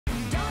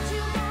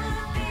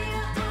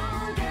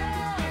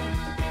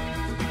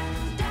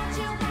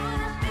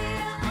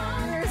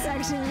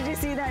action. Did you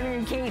see that?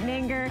 Kate and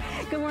Inger.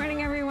 Good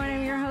morning, everyone.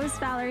 I'm your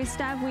host, Valerie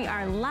Stubb. We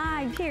are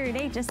live here at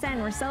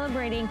HSN. We're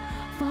celebrating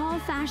Fall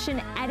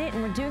Fashion Edit,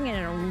 and we're doing it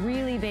in a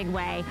really big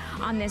way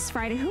on this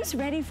Friday. Who's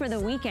ready for the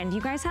weekend? You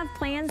guys have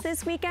plans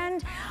this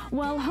weekend?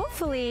 Well,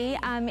 hopefully,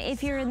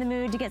 if you're in the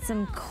mood to get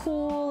some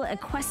cool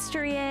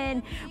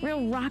equestrian,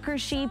 real rocker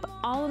chic,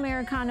 all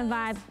Americana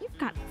vibe, you've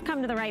got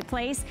come to the right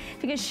place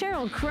because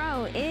Sheryl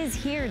Crow is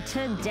here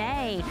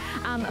today.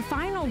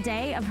 Final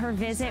day of her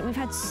visit. We've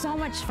had so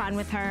much fun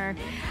with her.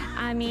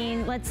 I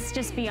mean, let's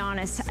just be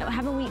honest.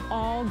 Haven't we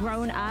all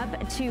grown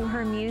up to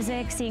her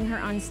music, seeing her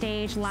on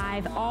stage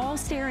live, all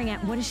staring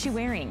at what is she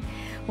wearing?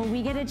 Well,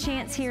 we get a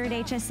chance here at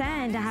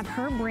HSN to have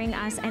her bring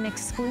us an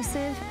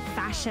exclusive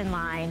fashion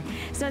line.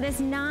 So this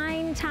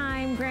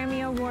 9-time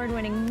Grammy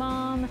Award-winning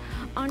mom,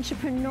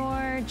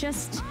 entrepreneur,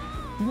 just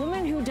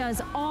woman who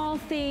does all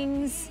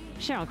things.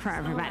 Sheryl Crow,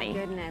 everybody. Oh my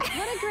goodness,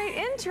 what a great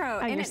intro.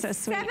 Oh, and you're it's so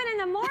sweet. 7 in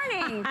the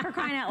morning, for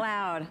crying out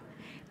loud.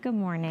 Good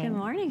morning. Good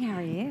morning, how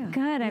are you?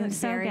 Good, I'm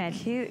so very good.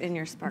 Cute in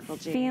your sparkle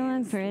jeans.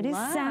 Feeling pretty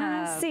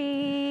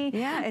sassy.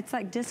 Yeah, it's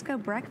like disco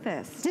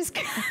breakfast.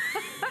 Disco.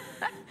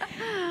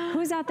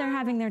 Who's out there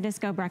having their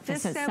disco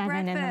breakfast at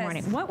 7 in the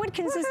morning? What would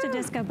consist of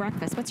disco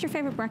breakfast? What's your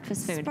favorite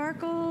breakfast food?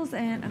 Sparkles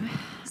and...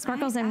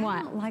 Sparkles and what?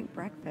 I don't like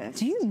breakfast.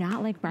 Do you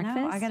not like breakfast?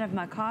 No, I gotta have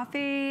my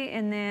coffee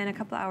and then a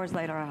couple hours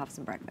later I'll have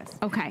some breakfast.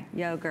 Okay.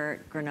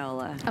 Yogurt,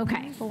 granola.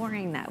 Okay.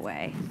 Boring that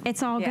way.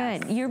 It's all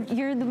good.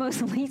 You're the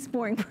most least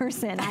boring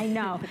person, I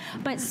know.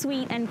 But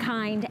sweet and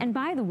kind. And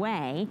by the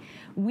way,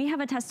 we have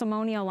a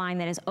testimonial line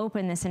that is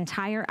open this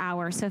entire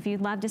hour. So if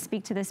you'd love to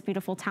speak to this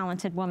beautiful,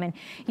 talented woman,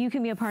 you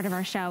can be a part of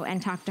our show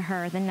and talk to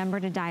her. The number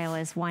to dial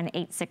is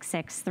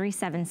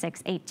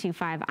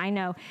 1-866-376-825. I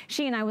know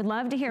she and I would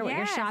love to hear what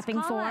you're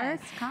shopping for.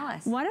 Call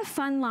us. What a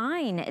fun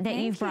line that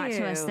you've brought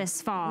to us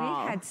this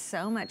fall. We've had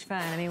so much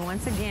fun. I mean,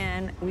 once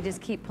again, we just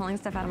keep pulling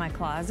stuff out of my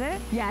closet.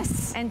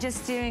 Yes. And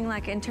just doing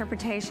like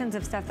interpretations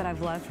of stuff that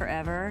I've loved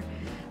forever.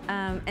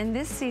 And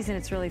this season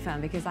it's really fun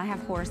because I have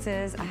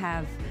horses. I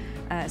have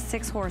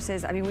 6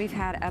 horses. I mean, we've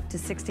had up to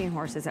 16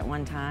 horses at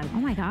one time. Oh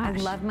my gosh. I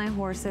love my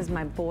horses.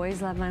 My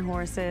boys love my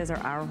horses, or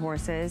our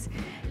horses.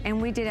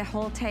 And we did a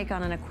whole take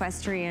on an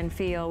equestrian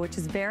feel, which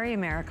is very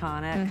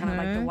Americana, kind of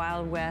like the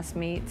Wild West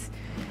meets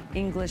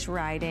English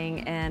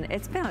riding, and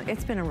it's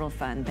been a real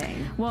fun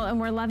thing. Well, and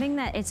we're loving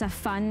that it's a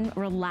fun,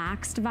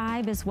 relaxed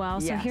vibe as well.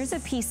 So here's a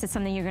piece that's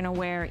something you're gonna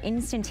wear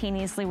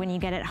instantaneously when you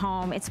get it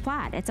home. It's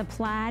plaid. It's a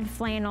plaid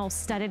flannel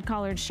studded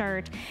collared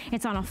shirt.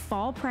 It's on a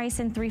fall price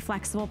in 3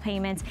 flexible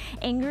payments.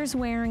 Inger's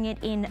wearing it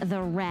in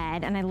the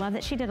red, and I love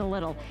that she did a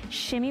little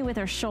shimmy with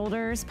her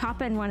shoulders,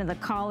 pop in one of the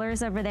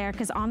collars over there,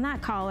 because on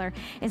that collar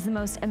is the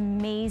most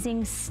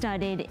amazing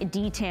studded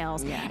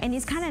details. And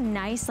these kind of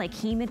nice, like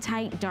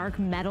hematite dark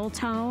metal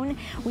tone.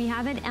 We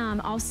have it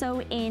also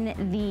in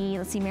the,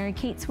 let's see, Mary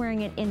Kate's wearing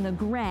it in the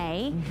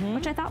gray,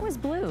 which I thought was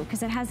blue,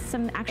 because it has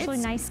some actually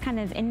nice kind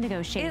of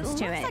indigo shades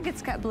to it. It looks like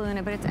it's got blue in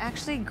it, but it's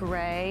actually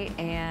gray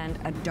and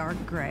a dark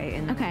gray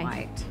and then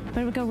white.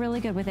 But it would go really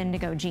good with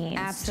indigo jeans.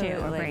 Absolutely.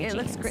 Too, or gray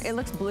jeans. It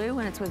looks blue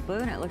when it's with blue,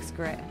 and it looks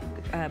gray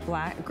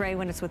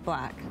when it's with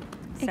black.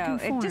 So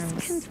it just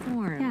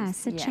conforms.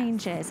 Yes, it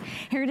changes.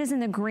 Here it is in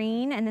the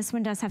green, and this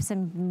one does have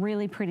some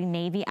really pretty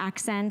navy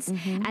accents.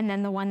 And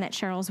then the one that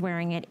Cheryl's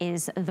wearing it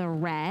is the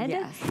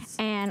red.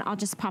 And I'll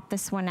just pop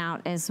this one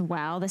out as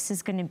well. This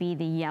is gonna be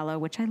the yellow,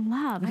 which I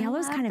love.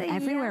 Yellow's kind of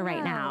everywhere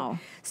right now.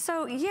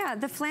 So yeah,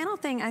 the flannel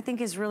thing I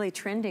think is really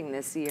trending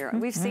this year.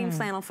 We've seen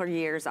flannel for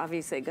years.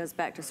 Obviously it goes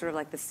back to sort of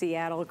like the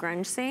Seattle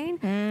grunge scene,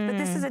 but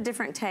this is a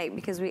different take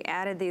because we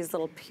added these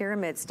little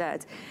pyramid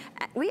studs.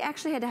 We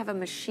actually had to have a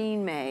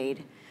machine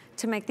made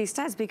to make these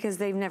studs because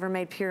they've never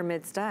made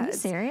pyramid studs. Are you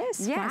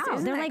serious? Yes. Wow.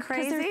 They're like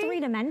crazy? Because they're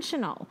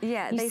 3-dimensional.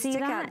 Yeah, they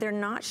stick out. They're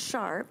not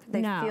sharp.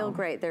 They feel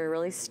great. They're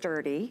really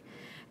sturdy.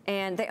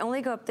 And they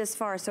only go up this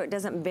far so it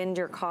doesn't bend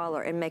your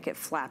collar and make it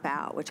flap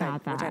out, which I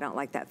don't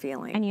like that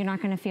feeling. And you're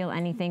not gonna feel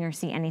anything or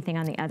see anything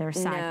on the other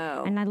side.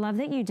 No. And I love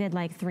that you did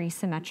like 3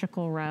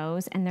 symmetrical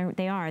rows, and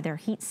they're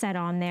heat set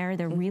on there.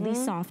 They're really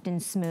soft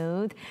and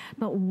smooth.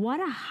 But what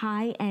a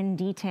high-end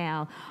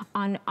detail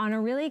on a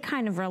really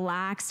kind of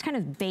relaxed, kind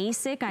of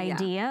basic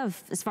idea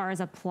of as far as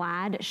a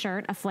plaid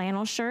shirt, a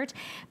flannel shirt.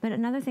 But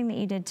another thing that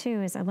you did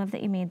too is I love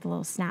that you made the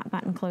little snap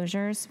button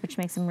closures, which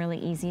makes them really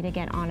easy to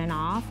get on and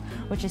off,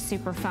 which is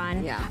super fun.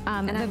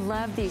 And I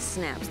love these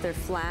snaps. They're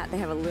flat, they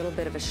have a little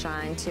bit of a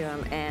shine to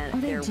them,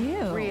 and they're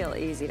real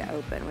easy to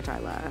open, which I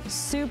love.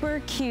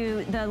 Super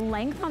cute. The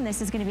length on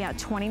this is gonna be about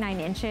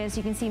 29 inches.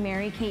 You can see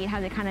Mary Kate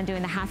has it kind of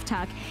doing the half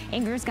tuck.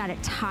 Inger's got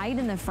it tied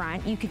in the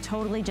front. You could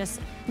totally just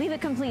leave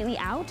it completely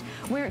out,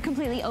 wear it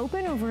completely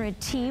open over a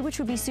tee, which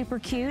would be super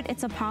cute.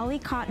 It's a poly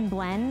cotton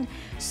blend,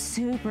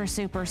 super,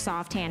 super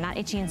soft hand, not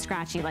itchy and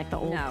scratchy like the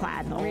old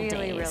plaid in the old days.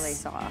 Really, really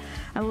soft.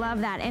 I love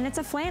that, and it's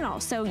a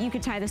flannel, so you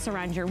could tie this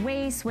around your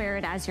waist, wear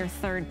it as your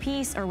third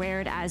piece, or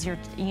wear it as your,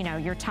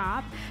 your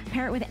top.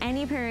 Pair it with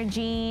any pair of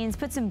jeans,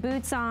 put some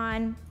boots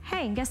on.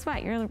 Hey, guess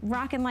what? You're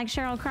rocking like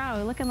Sheryl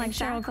Crow, looking like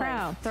Sheryl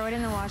Crow. Throw it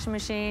in the washing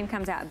machine,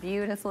 comes out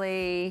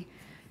beautifully.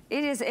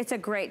 It's a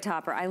great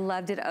topper. I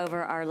loved it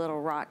over our little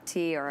rock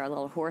tee or our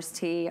little horse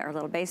tee, our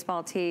little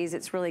baseball tees.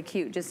 It's really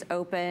cute, just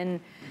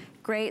open.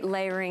 Great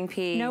layering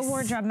piece. No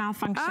wardrobe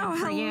malfunction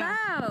for you.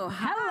 Oh,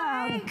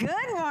 hello. Hello.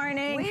 Good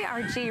morning. We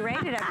are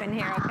G-rated up in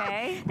here,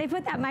 okay? They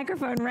put that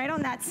microphone right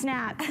on that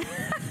snap.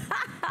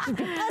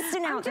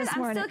 Busting out this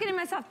morning. I'm still getting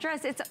myself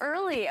dressed. It's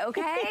early,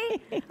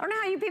 okay? I don't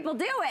know how you people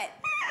do it.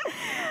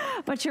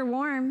 But you're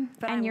warm,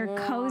 and you're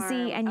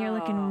cozy, and you're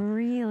looking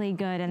really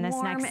good in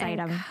this next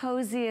item. Warm and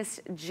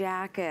coziest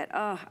jacket.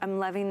 Oh, I'm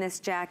loving this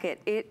jacket.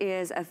 It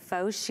is a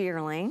faux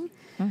shearling.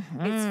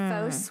 It's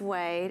faux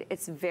suede.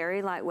 It's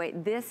very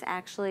lightweight. This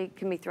actually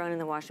can be thrown in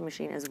the washing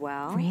machine as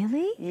well.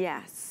 Really?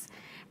 Yes.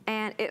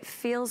 And it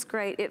feels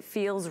great. It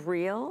feels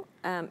real.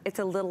 It's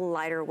a little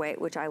lighter weight,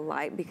 which I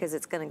like because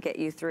it's going to get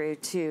you through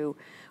to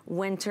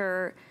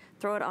winter.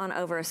 Throw it on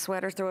over a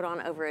sweater, throw it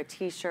on over a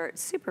t-shirt.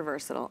 Super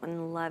versatile.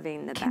 I'm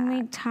loving the back. Can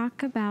we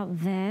talk about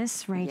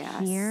this right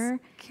here?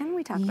 Can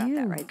we talk about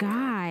that right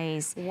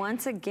guys. there?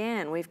 Once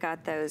again, we've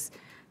got those,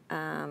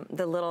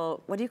 the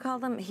little, what do you call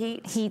them?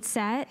 Heat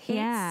set.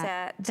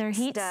 They're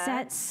heat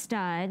set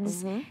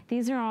studs.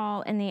 These are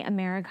all in the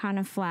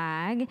Americana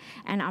flag.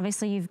 And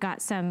obviously you've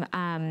got some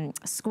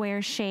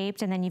square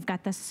shaped, and then you've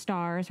got the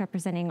stars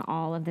representing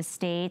all of the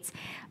states.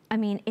 I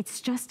mean,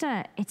 it's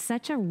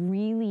such a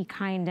really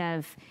kind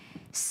of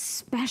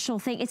special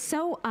thing. It's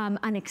so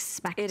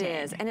unexpected. It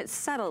is, and it's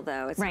subtle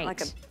though. It's not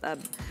like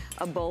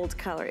a bold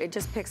color. It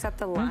just picks up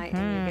the light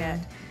and you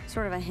get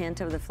sort of a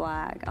hint of the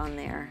flag on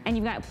there. And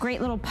you've got great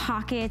little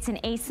pockets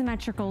and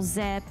asymmetrical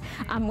zip.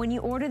 When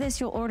you order this,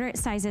 you'll order it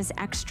sizes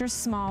extra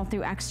small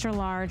through extra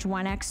large,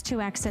 1X,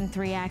 2X, and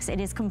 3X. It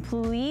is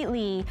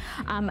completely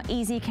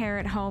easy care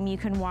at home. You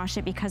can wash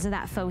it because of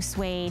that faux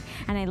suede.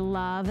 And I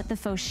love the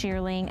faux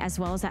shearling as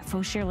well as that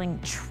faux shearling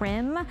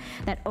trim.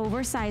 That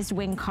oversized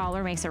wing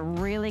collar makes it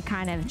really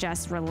kind of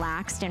just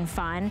relaxed and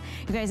fun.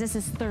 You guys, this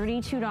is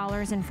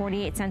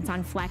 $32.48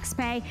 on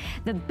FlexPay.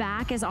 The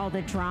back is all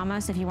the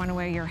drama, so if you want to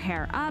wear your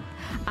hair up,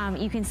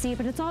 you can see it,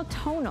 but it's all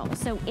tonal.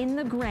 So in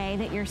the gray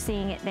that you're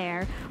seeing it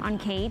there on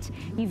Kate,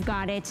 you've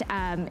got it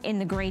in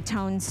the gray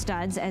tone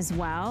studs as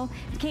well.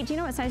 Kate, do you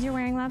know what size you're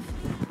wearing, love?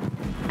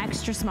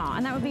 Extra small,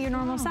 and that would be your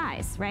normal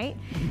size, right?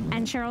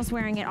 And Cheryl's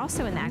wearing it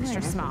also in the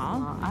extra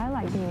small. I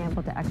like being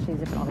able to actually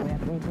zip it all the way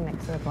up, and you can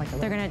mix it with like a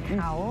little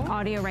towel.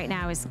 Audio right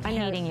now is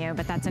hating you,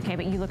 but that's okay,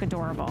 but you look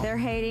adorable. They're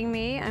hating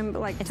me. I'm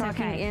like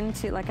talking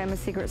into, like I'm a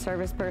Secret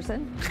Service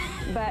person.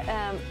 But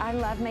I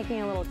love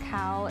making a little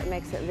cowl. It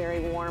makes it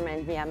very warm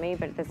and yummy,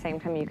 but at the same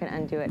time you can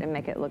undo it and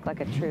make it look like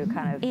a true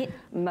kind of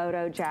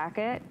moto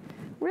jacket.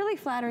 Really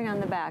flattering on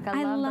the back.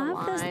 I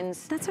love the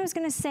lines. That's what I was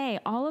gonna say.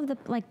 All of the,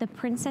 like the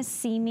princess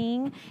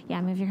seaming. Yeah,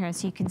 move your hair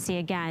so you can see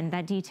again,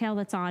 that detail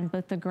that's on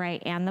both the gray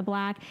and the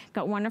black.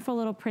 Got wonderful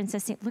little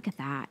princess seam. Look at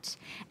that.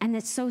 And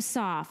it's so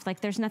soft. Like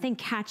there's nothing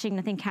catching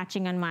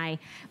on my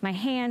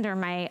hand or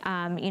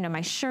my, you know, my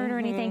shirt or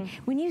anything.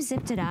 When you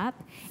zipped it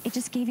up, it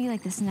just gave you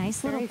like this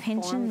nice little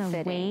pinch in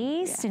the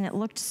waist, and it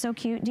looked so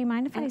cute. Do you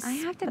mind if I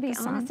have to be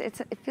honest,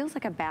 it feels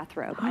like a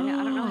bathrobe. I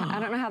don't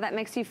know how that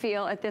makes you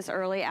feel at this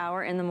early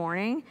hour in the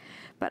morning.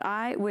 But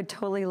I would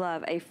totally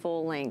love a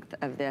full length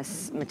of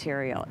this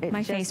material.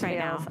 My face right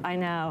now. I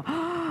know.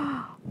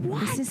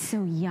 What? This is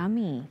so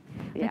yummy.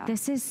 Yeah. Like,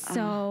 this is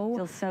so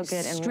feels so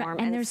good and warm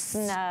and there's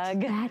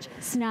snug.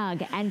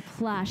 Snug and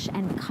plush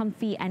and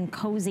comfy and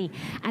cozy.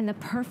 And the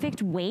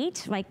perfect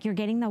weight, like you're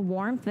getting the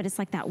warmth, but it's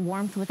like that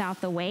warmth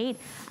without the weight.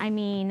 I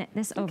mean,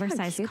 this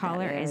oversized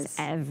collar is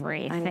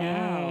everything.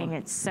 I know.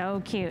 It's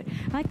so cute.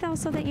 I like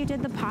also that you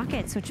did the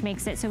pockets, which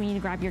makes it so when you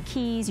grab your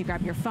keys, you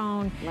grab your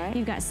phone,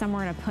 you've got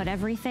somewhere to put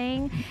everything.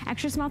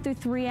 Extra small through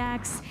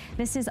 3X.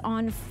 This is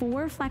on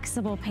 4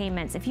 flexible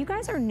payments. If you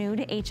guys are new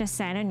to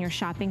HSN and you're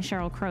shopping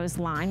Sheryl Crow's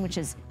line, which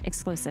is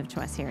exclusive to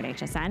us here at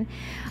HSN,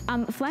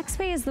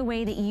 FlexPay is the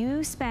way that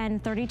you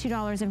spend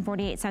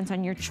 $32.48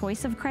 on your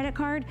choice of credit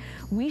card.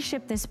 We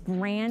ship this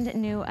brand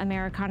new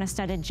Americana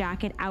studded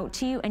jacket out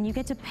to you, and you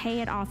get to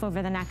pay it off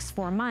over the next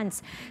 4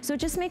 months. So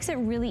it just makes it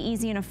really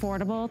easy and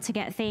affordable to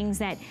get things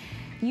that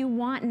you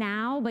want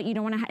now, but you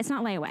don't want to, it's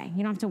not layaway.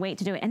 You don't have to wait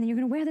to do it. And then you're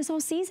going to wear this all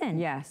season.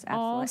 Yes, absolutely.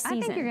 All season.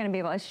 I think you're going to be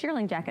able, a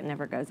shearling jacket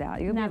never goes out.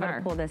 You'll be able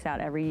to pull this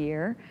out every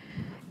year.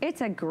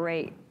 It's a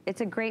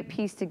great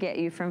piece to get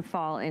you from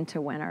fall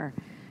into winter.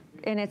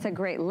 And it's a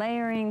great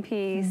layering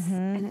piece,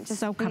 and it just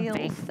so comfy.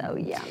 Feels so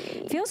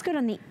yummy. Feels good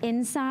on the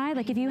inside.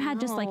 Like if you had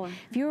just like,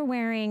 if you were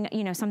wearing,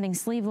 you know, something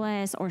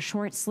sleeveless or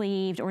short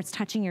sleeved, or it's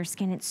touching your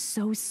skin, it's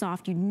so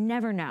soft. You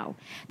never know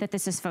that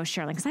this is faux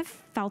shearling. Because I've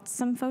felt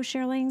some faux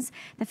shearlings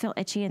that feel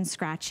itchy and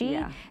scratchy.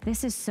 Yeah.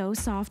 This is so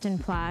soft and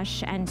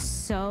plush, and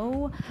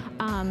so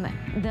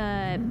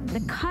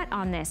the cut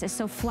on this is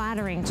so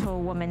flattering to a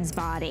woman's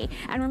body.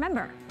 And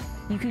remember,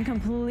 You can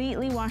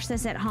completely wash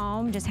this at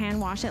home. Just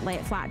hand wash it, lay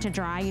it flat to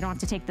dry. You don't have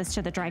to take this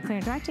to the dry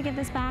cleaner. Do I have to give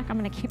this back? I'm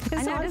gonna keep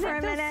this on for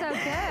a minute. It's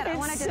so good. I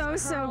want to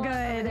just curl up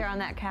over there on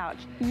that couch.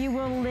 You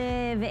will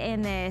live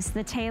in this.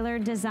 The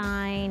tailored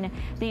design,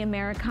 the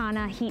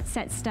Americana heat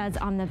set studs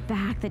on the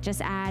back that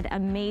just add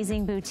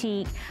amazing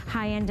boutique,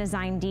 high-end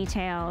design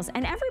details.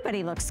 And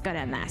everybody looks good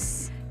in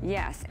this.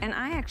 Yes, and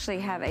I actually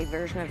have a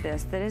version of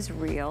this that is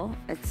real.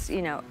 It's,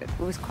 you know, it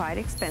was quite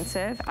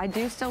expensive. I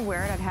do still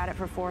wear it. I've had it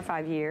for 4 or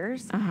 5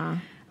 years.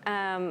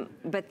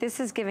 But this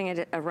is giving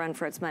it a run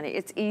for its money.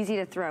 It's easy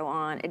to throw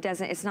on.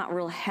 It's not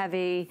real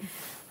heavy.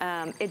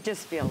 It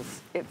just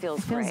feels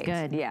great.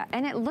 Good. Yeah,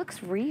 and it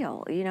looks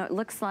real. You know, it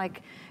looks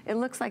like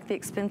the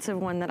expensive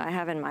one that I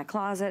have in my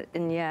closet,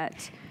 and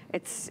yet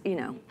it's, you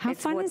know, how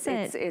fun is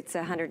it? It's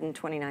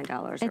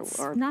 $129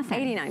 or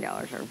nothing.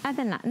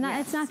 $89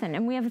 It's nothing,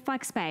 and we have a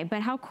flex pay.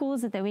 But how cool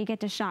is it that we get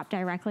to shop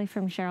directly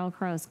from Sheryl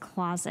Crow's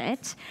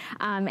closet,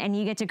 and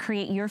you get to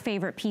create your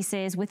favorite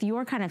pieces with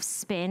your kind of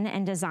spin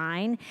and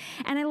design.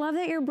 And I love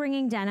that you're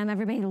bringing denim.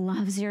 Everybody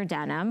loves your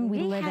denim.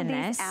 We live in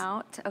this.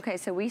 Okay,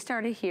 so we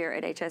started here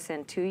at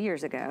HSN 2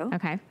 years ago.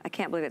 Okay. I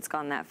can't believe it's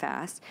gone that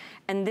fast.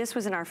 And this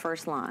was in our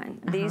first line.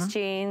 These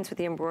jeans with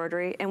the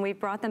embroidery, and we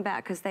brought them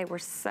back because they were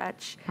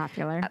such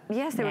popular.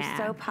 Yes, they were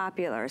so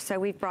popular. So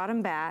we brought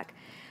them back.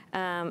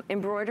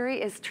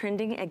 Embroidery is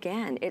trending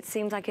again. It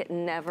seems like it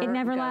never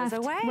goes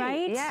away.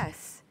 Right?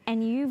 Yes.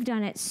 And you've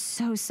done it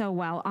so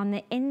well on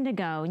the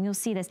indigo, and you'll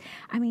see this.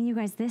 I mean, you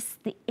guys,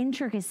 the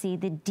intricacy,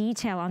 the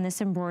detail on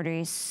this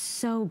embroidery is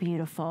so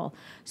beautiful,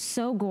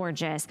 so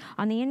gorgeous.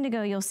 On the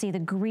indigo, you'll see the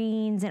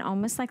greens and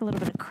almost like a little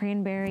bit of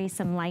cranberry,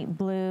 some light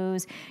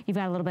blues. You've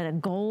got a little bit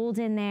of gold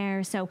in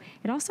there. So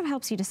it also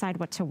helps you decide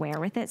what to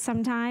wear with it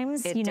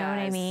sometimes. You know what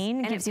I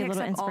mean? It gives you a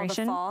little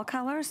inspiration. All the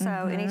fall colors,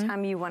 so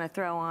anytime you want to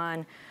throw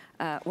on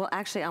well,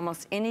 actually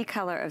almost any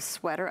color of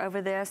sweater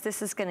over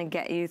this is gonna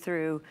get you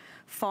through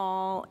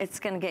fall. It's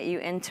gonna get you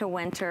into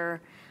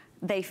winter.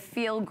 They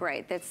feel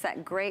great. That's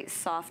that great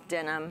soft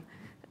denim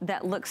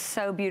that looks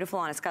so beautiful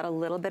on. It's got a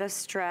little bit of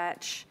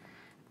stretch.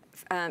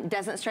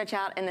 Doesn't stretch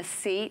out in the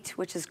seat,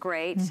 which is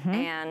great.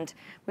 And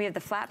we have the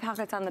flat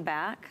pockets on the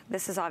back.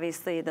 This is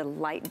obviously the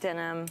light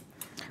denim.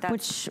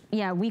 Which,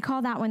 yeah, we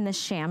call that one the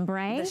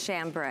chambray. The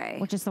chambray.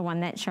 Which is the one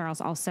that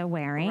Cheryl's also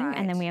wearing.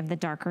 And then we have the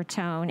darker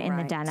tone in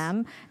the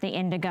denim, the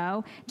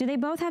indigo. Do they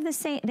both have the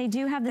same, they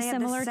do have the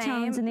similar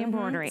tones in the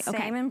embroidery? Okay.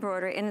 Same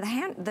embroidery. And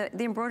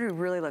the embroidery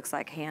really looks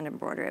like hand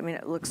embroidery. I mean,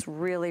 it looks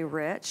really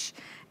rich.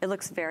 It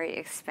looks very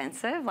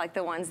expensive, like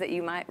the ones that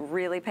you might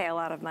really pay a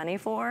lot of money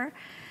for.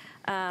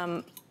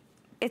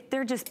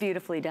 They're just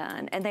beautifully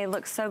done, and they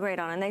look so great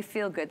on, and they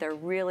feel good. They're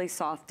really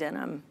soft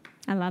denim.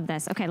 I love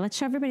this. Okay, let's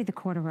show everybody the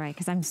corduroy,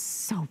 because I'm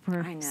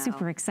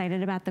super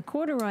excited about the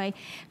corduroy,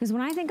 because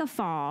when I think of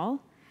fall,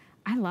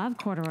 I love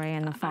corduroy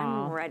in the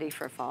fall. I'm ready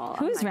for fall.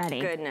 Who's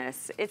ready?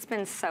 Goodness, it's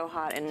been so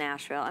hot in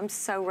Nashville. I'm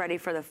so ready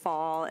for the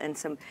fall and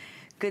some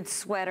good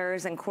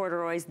sweaters and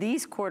corduroys.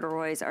 These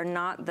corduroys are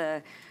not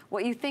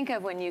what you think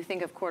of when you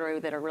think of corduroy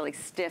that are really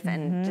stiff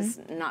and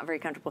just not very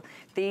comfortable.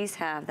 These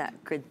have that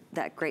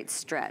great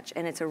stretch,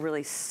 and it's a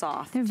really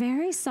soft. They're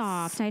very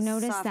soft. I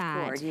noticed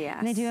that. Cord, yes.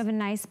 And they do have a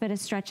nice bit of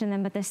stretch in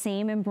them, but the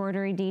same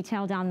embroidery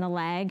detail down the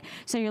leg.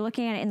 So you're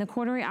looking at it in the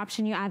corduroy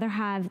option. You either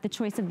have the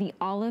choice of the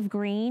olive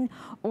green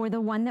or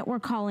the one that we're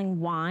calling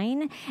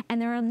wine, and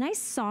they're a nice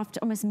soft,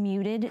 almost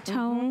muted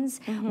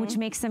tones, which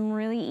makes them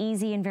really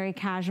easy and very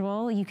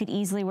casual. You could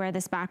easily wear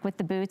this back with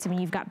the boots. I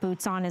mean, you've got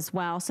boots on as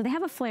well. So they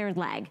have a flared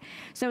leg.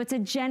 So it's a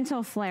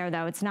gentle flare,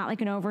 though. It's not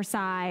like an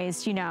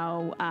oversized, you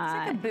know. It's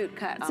like a boot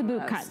cut. It's a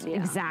boot cut,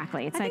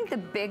 exactly. It's I think the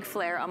big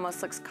flare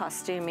almost looks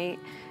costumey.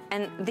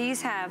 And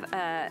these have,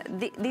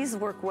 these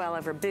work well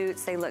over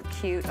boots. They look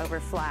cute over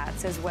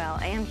flats as well,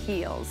 and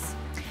heels.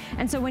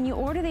 And so when you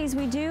order these,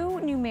 we do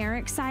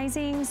numeric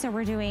sizing. So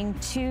we're doing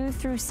 2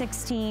 through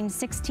 16,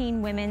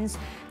 16 women's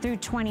through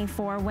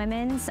 24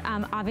 women's.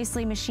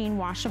 Obviously machine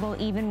washable,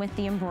 even with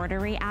the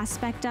embroidery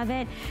aspect of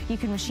it. You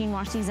can machine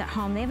wash these at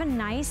home. They have a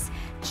nice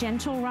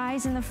gentle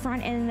rise in the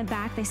front and in the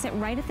back. They sit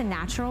right at the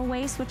natural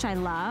waist, which I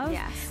love.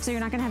 Yes. So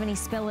you're not gonna have any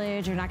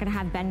spillage, you're not gonna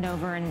have bend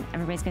over, and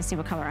everybody's gonna see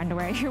what color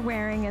underwear you're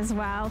wearing as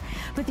well.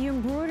 But the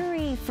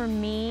embroidery for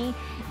me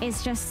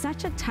is just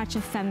such a touch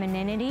of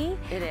femininity.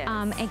 It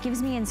is. It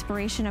gives me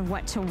inspiration of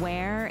what to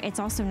wear. It's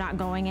also not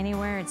going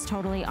anywhere. It's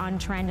totally on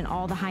trend in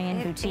all the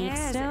high-end boutiques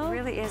still. It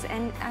really is,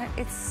 and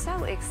it's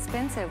so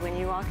expensive when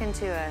you walk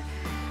into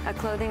a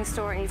clothing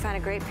store and you find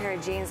a great pair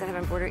of jeans that have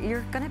embroidery.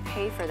 You're gonna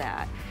pay for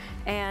that.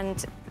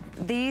 And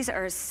these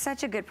are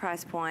such a good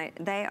price point.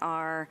 They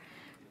are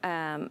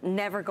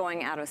never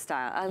going out of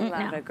style. I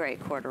love a great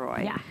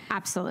corduroy. Yeah,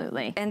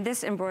 absolutely. And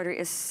this embroidery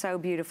is so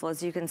beautiful.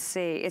 As you can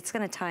see, it's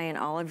gonna tie in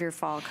all of your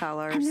fall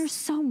colors. And there's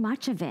so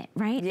much of it,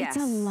 right? Yes.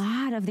 It's a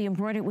lot of the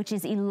embroidery, which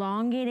is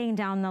elongating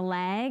down the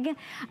leg,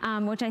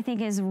 which I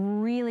think is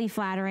really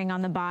flattering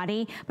on the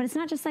body. But it's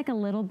not just like a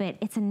little bit.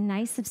 It's a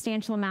nice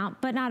substantial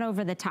amount, but not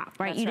over the top,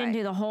 right? You didn't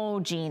do the whole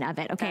jean of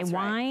it. Okay,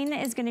 wine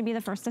is gonna be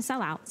the first to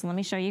sell out. So let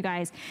me show you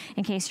guys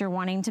in case you're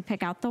wanting to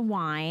pick out the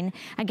wine.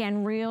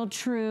 Again, real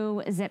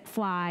true zip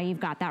fly. You've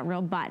got that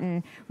real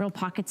button, real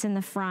pockets in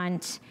the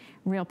front,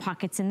 real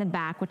pockets in the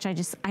back, which I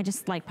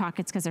just like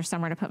pockets because there's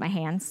somewhere to put my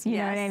hands. You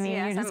know what I mean?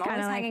 Yes, You're just I'm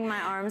always hanging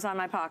my arms on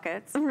my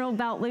pockets. Real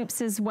belt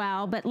loops as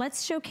well. But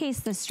let's showcase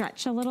the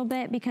stretch a little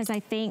bit, because I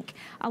think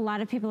a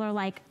lot of people are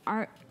like,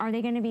 are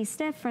they going to be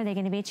stiff? Are they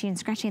going to be itchy and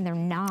scratchy? And they're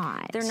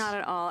not. They're not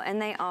at all.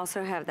 And they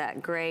also have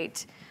that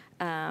great,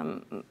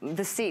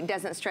 the seat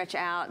doesn't stretch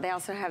out. They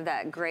also have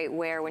that great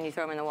wear when you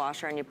throw them in the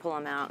washer and you pull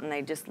them out, and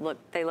they just look,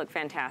 they look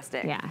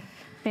fantastic. Yeah,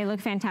 they look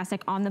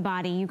fantastic on the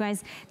body. You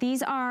guys,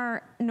 these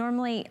are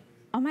normally,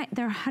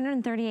 they're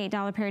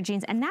 $138 pair of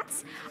jeans. And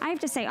that's, I have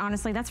to say,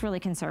 honestly, that's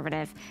really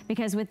conservative,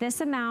 because with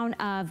this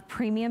amount of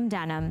premium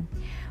denim,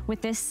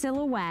 with this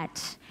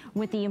silhouette,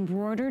 with the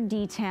embroidered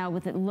detail,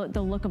 with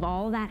the look of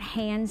all that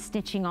hand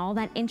stitching, all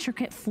that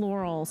intricate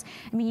florals,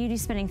 I mean, you'd be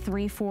spending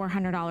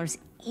 $300–400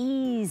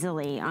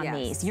 easily on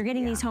these. You're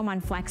getting these home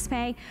on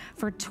FlexPay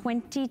for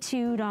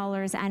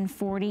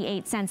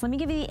 $22.48. Let me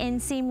give you the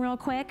inseam real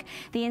quick.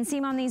 The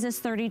inseam on these is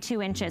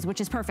 32 inches, which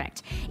is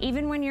perfect.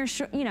 Even when you're,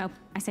 you know,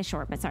 I say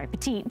short, but sorry,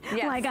 petite,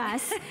 like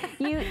us.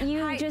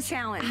 You height just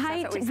challenge,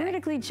 height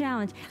vertically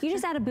challenged. You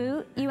just add a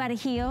boot, you add a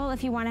heel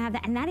if you want to have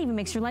that, and that even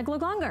makes your leg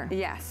look longer.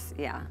 Yes,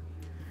 yeah.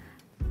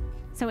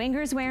 So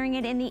Ingrid's wearing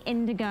it in the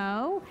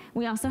indigo.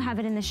 We also have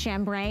it in the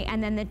chambray.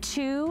 And then the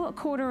two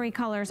corduroy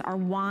colors are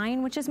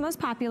wine, which is most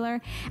popular,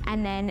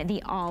 and then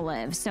the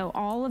olive. So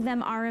all of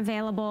them are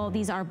available.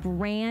 These are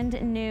brand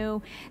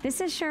new.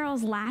 This is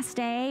Sheryl's last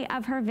day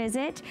of her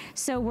visit,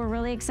 so we're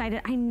really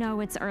excited. I know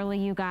it's early,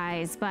 you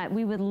guys, but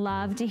we would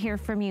love to hear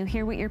from you,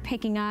 hear what you're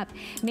picking up.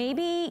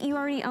 Maybe you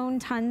already own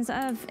tons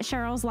of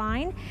Sheryl's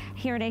line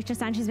here at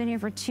HSN. She's been here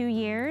for 2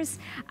 years.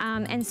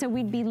 And so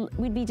we'd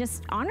be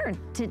just honored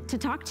to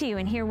talk to you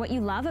and hear what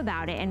you love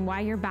about it and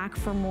why you're back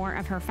for more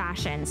of her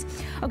fashions.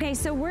 Okay,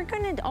 so we're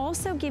gonna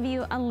also give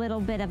you a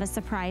little bit of a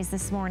surprise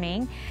this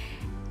morning.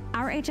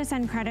 Our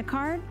HSN credit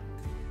card,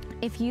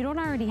 if you don't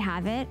already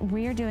have it,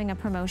 we are doing a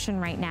promotion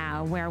right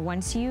now where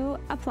once you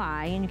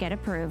apply and you get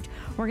approved,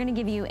 we're gonna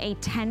give you a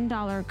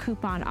 $10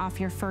 coupon off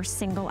your first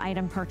single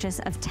item purchase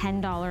of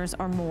 $10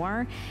 or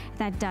more.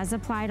 That does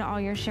apply to all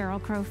your Sheryl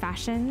Crow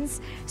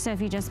fashions. So if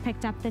you just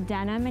picked up the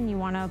denim and you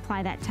wanna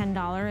apply that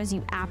 $10,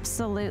 you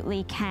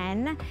absolutely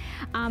can.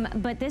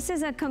 But this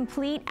is a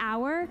complete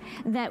hour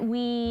that here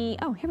we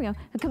go.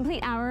 A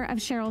complete hour of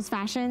Sheryl's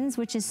fashions,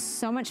 which is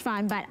so much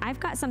fun, but I've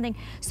got something.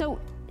 So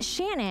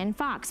Shannon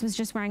Fox was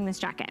just wearing this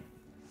jacket,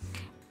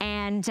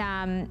 and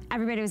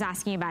everybody was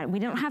asking about it. We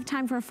don't have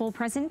time for a full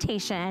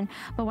presentation,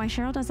 but while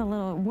Sheryl does a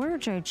little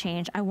wardrobe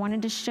change, I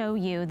wanted to show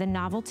you the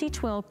novelty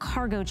twill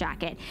cargo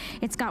jacket.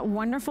 It's got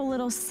wonderful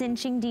little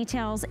cinching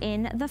details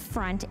in the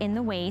front, in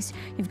the waist.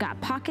 You've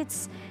got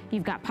pockets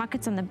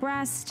on the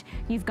breast.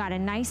 You've got a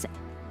nice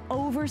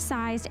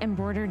oversized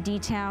embroidered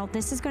detail.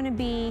 This is going to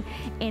be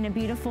in a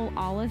beautiful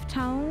olive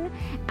tone,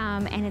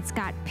 and it's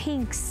got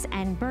pinks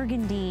and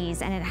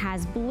burgundies, and it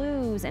has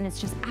blues, and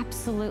it's just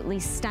absolutely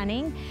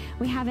stunning.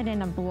 We have it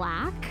in a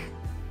black.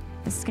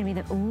 This is going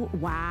to be ooh,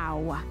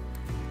 wow.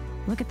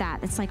 Look at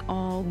that. It's like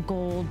all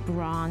gold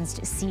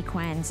bronzed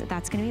sequins.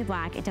 That's going to be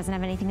black. It doesn't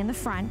have anything in the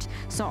front,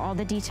 so all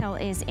the detail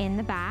is in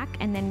the back.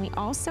 And then we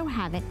also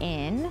have it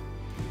in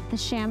the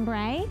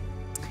chambray.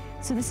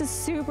 So this is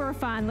super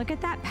fun. Look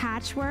at that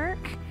patchwork.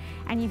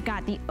 And you've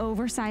got the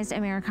oversized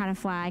Americana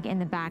flag in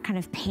the back, kind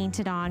of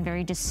painted on,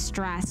 very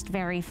distressed,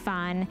 very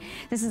fun.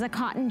 This is a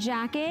cotton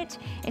jacket.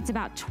 It's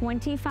about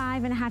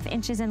 25.5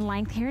 inches in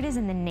length. Here it is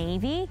in the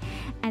navy.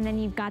 And then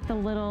you've got the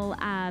little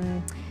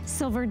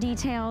silver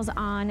details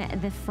on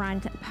the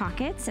front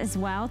pockets as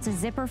well. It's a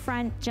zipper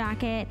front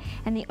jacket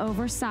and the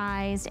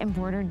oversized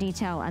embroidered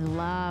detail. I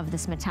love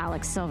this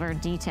metallic silver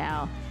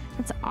detail.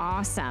 That's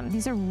awesome.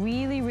 These are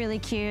really, really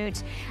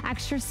cute.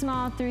 Extra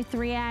small through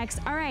 3X.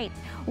 All right,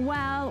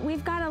 well,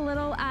 we've got a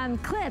little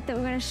clip that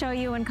we're gonna show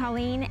you when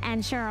Colleen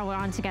and Sheryl were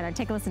on together.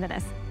 Take a listen to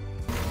this.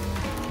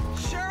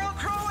 Sheryl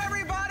Crow,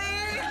 everybody!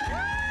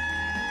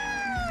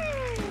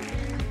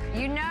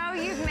 You know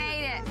you've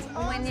made it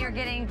when you're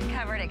getting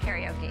covered at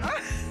karaoke.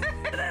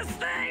 This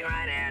thing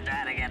right here,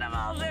 trying to get them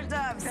all zipped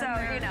up. So,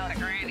 you know.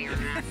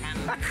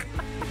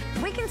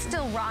 We can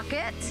still rock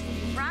it,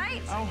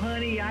 right? Oh,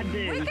 honey, I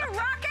do. We can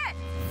rock it!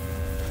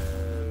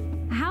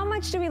 How much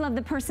much do we love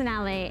the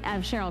personality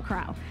of Sheryl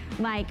Crow?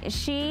 Like,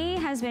 she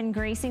has been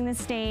gracing the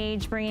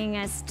stage, bringing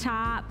us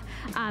top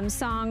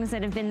songs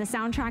that have been the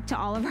soundtrack to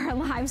all of our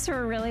lives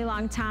for a really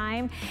long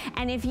time.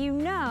 And if you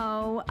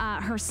know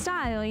her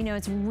style, you know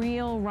it's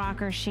real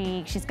rocker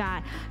chic. She's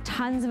got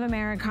tons of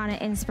Americana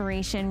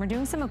inspiration. We're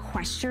doing some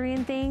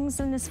equestrian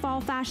things in this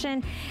fall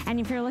fashion. And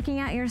if you're looking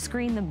at your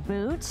screen, the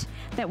boot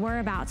that we're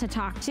about to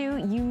talk to,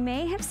 you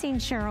may have seen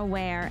Sheryl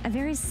wear a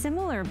very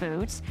similar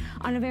boot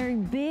on a very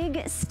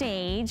big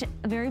stage,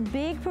 a very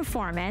big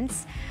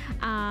performance.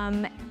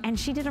 And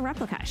she did a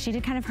replica. She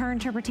did kind of her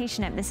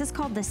interpretation of it. This is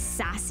called the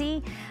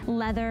Sassy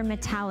Leather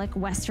Metallic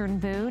Western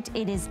Boot.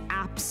 It is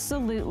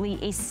absolutely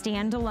a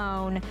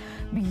standalone,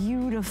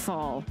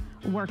 beautiful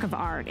work of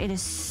art. It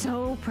is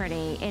so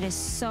pretty. It is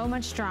so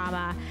much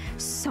drama,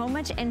 so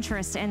much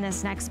interest in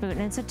this next boot,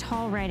 and it's a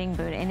tall riding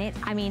boot. And it,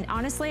 I mean,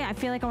 honestly, I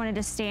feel like I wanted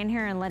to stand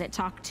here and let it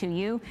talk to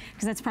you,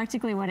 because that's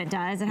practically what it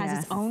does. It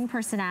has its own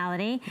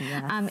personality.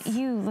 Yes.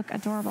 You look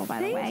adorable,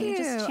 by the way. Thank you. You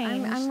just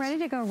changed. I'm ready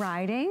to go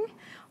riding,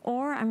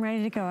 or I'm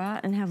ready to go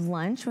out and have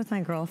lunch with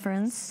my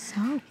girlfriends.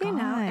 So good. You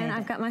know, and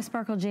I've got my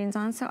sparkle jeans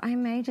on, so I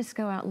may just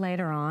go out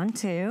later on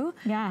too.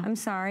 Yeah. I'm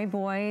sorry,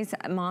 boys.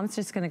 Mom's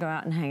just gonna go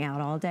out and hang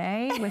out all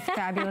day with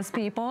fabulous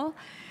people.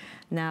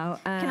 No.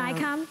 Can I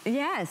come?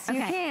 Yes, you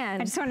can.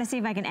 I just want to see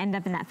if I can end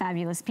up in that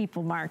fabulous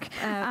people mark.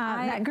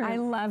 I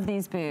love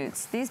these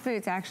boots. These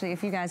boots, actually,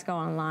 if you guys go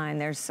online,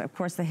 there's of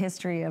course the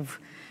history of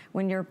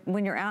when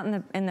you're out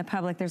in the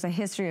public, there's a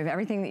history of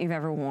everything that you've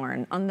ever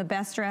worn on the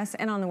best dress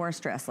and on the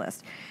worst dress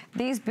list.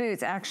 These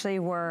boots actually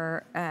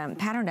were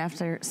patterned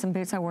after some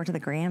boots I wore to the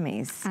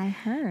Grammys. I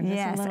heard.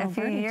 Yes, a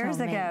few years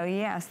ago.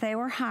 Yes, they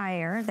were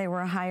higher. They were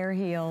a higher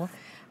heel.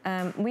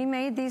 We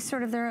made these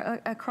sort of,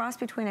 they're a cross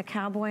between a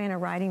cowboy and a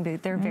riding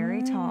boot. They're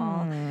very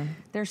tall.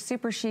 They're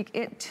super chic.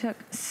 It took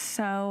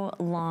so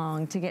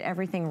long to get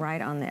everything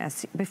right on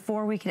this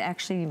before we could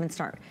actually even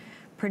start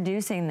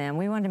producing them.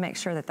 We wanted to make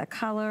sure that the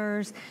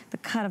colors, the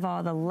cut of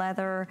all the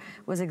leather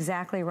was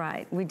exactly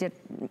right. We did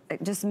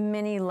just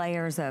many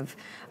layers of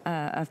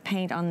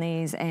paint on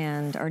these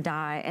or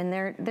dye, and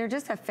they're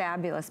just a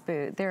fabulous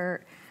boot.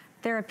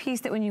 They're a piece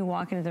that when you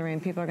walk into the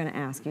room, people are gonna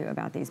ask you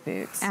about these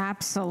boots.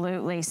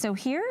 Absolutely. So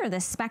here are the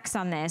specs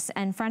on this.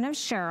 In front of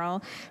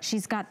Sheryl,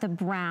 she's got the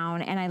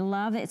brown, and I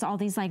love it. It's all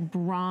these like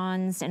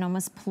bronzed and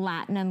almost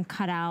platinum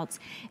cutouts.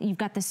 You've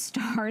got the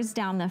stars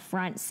down the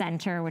front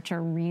center, which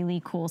are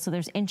really cool. So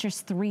there's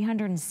interest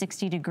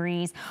 360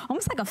 degrees,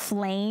 almost like a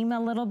flame a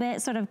little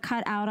bit sort of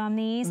cut out on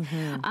these.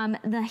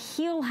 The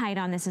heel height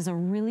on this is a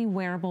really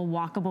wearable,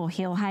 walkable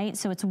heel height.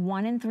 So it's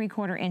 1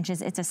 3/4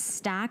 inches. It's a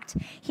stacked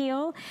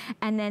heel.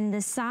 And then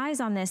the size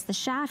on this, the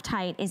shaft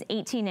height is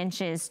 18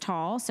 inches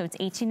tall, so it's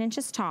 18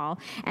 inches tall,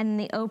 and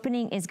the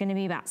opening is gonna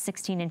be about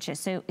 16 inches.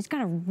 So it's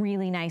got a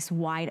really nice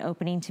wide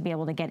opening to be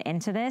able to get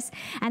into this.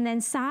 And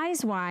then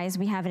size-wise,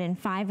 we have it in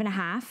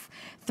 5.5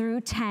 through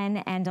 10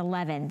 and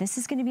 11. This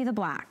is gonna be the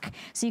black.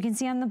 So you can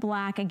see on the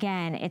black,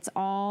 again, it's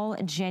all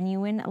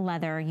genuine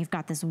leather. You've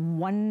got this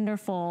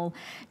wonderful,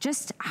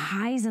 just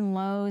highs and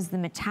lows, the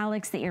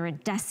metallics, the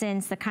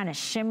iridescence, the kind of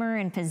shimmer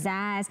and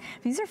pizzazz.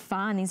 These are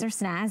fun, these are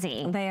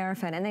snazzy. They are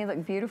fun, and they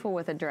look beautiful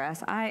with a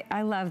dress.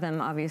 I love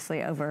them,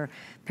 obviously, over a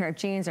pair of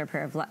jeans or a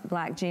pair of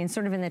black jeans,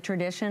 sort of in the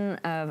tradition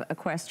of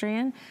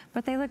equestrian,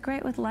 but they look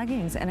great with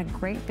leggings and a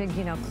great big,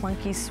 you know,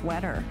 clunky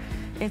sweater.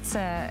 It's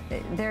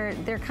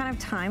they're kind of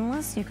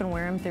timeless. You can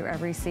wear them through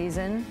every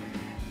season.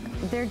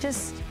 They're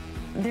just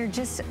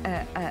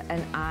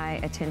an eye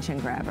attention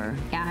grabber.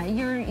 Yeah,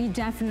 you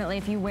definitely,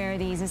 if you wear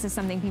these, this is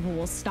something people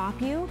will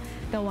stop you.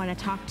 They'll want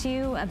to talk to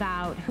you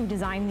about who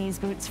designed these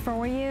boots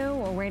for you,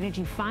 or where did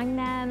you find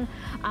them.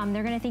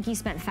 They're going to think you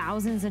spent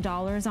thousands of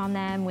dollars on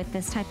them with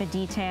this type of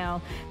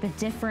detail. The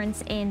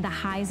difference in the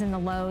highs and the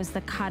lows,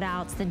 the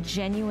cutouts, the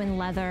genuine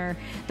leather,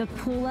 the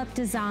pull-up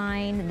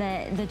design,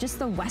 just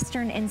the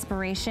Western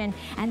inspiration,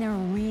 and they're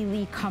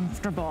really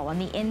comfortable. On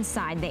the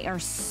inside, they are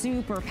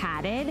super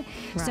padded,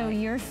 so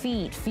your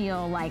feet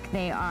feel like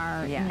they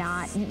are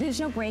not, there's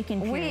no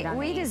break-in period on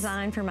We these.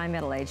 designed for my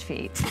middle-aged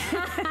feet.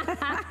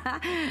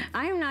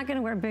 I am not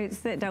gonna wear boots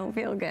that don't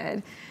feel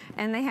good.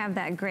 And they have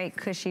that great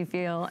cushy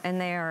feel,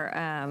 and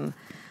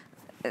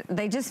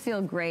they just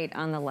feel great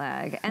on the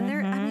leg. And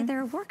I mean,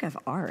 they're a work of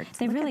art.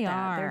 They really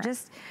are. They're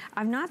just,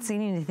 I've not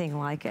seen anything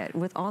like it,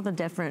 with all the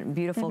different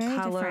beautiful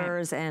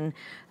colors and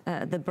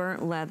the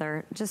burnt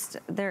leather. Just,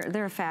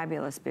 they're a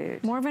fabulous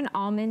boot. More of an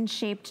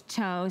almond-shaped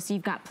toe, so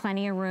you've got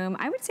plenty of room.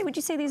 I would say, would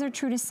you say these are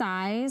true to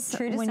size?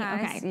 True to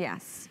size,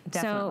 yes,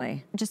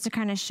 definitely. So just to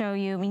kind of show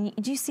you, I mean,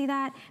 do you see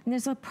that? And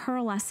there's a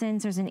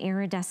pearlescence, there's an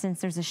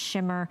iridescence, there's a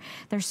shimmer.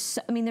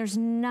 I mean, there's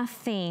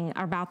nothing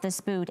about this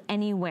boot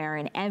anywhere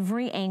in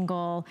every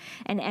angle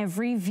and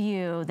every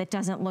view that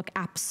doesn't look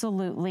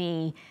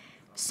absolutely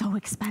so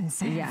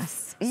expensive.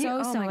 Yes.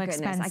 So my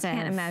expensive. Goodness. I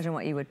can't imagine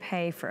what you would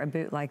pay for a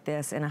boot like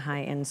this in a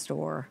high-end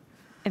store.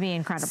 It'd be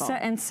incredible.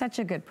 And such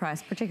a good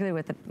price,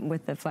 particularly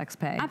with the flex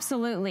pay.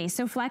 Absolutely.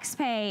 So flex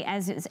pay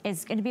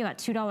is going to be about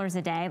 $2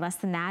 a day, less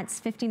than that. It's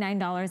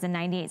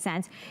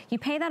 $59.98. You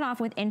pay that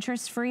off with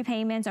interest-free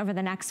payments over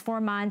the next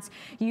 4 months.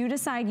 You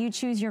decide, you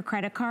choose your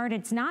credit card.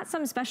 It's not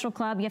some special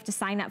club you have to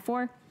sign up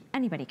for.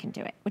 Anybody can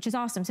do it, which is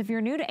awesome. So if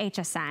you're new to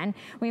HSN,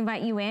 we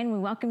invite you in, we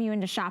welcome you in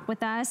to shop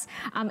with us.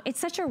 It's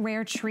such a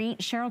rare treat.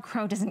 Sheryl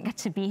Crow doesn't get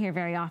to be here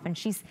very often.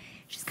 She's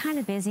kind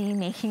of busy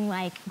making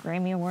like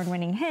Grammy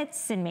Award-winning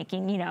hits and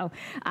making, you know,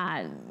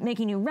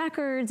 making new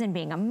records and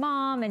being a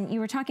mom. And you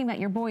were talking about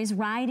your boys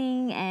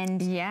riding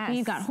and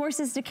you've got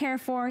horses to care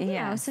for. You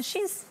know, so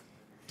she's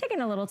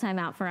taking a little time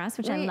out for us,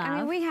 which I love. I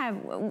mean, we have,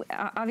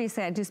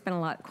 obviously I do spend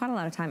quite a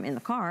lot of time in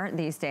the car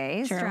these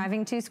days,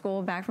 driving to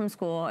school, back from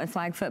school, and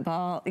flag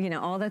football, you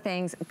know, all the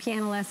things,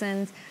 piano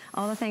lessons,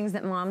 all the things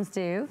that moms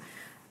do.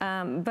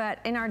 But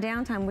in our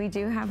downtime, we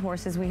do have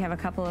horses. We have a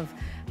couple of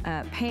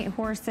paint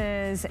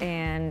horses,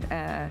 and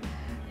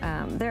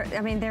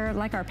they're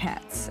like our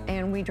pets,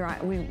 and we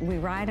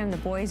ride them. The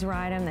boys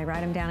ride them. They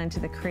ride them down into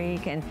the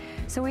creek, and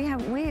so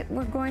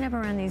we're growing up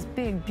around these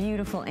big,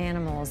 beautiful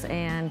animals,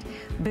 and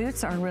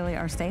boots are really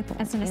our staple.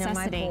 That's a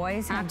necessity. You know, my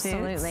boys have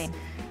boots,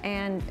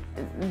 and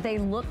they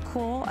look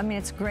cool. I mean,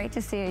 it's great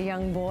to see a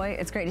young boy.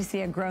 It's great to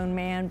see a grown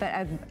man,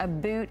 but a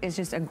boot is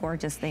just a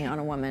gorgeous thing on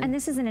a woman. And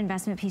this is an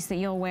investment piece that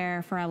you'll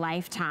wear for a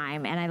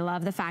lifetime, and I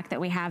love the fact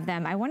that we have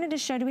them. I wanted to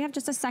show, do we have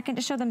just a second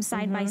to show them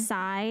side by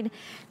side?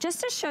 Just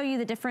to show you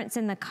the difference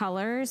in the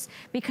colors,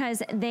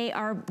 because they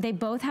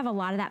both have a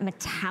lot of that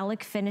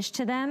metallic finish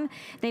to them.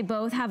 They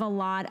both have a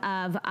lot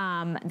of,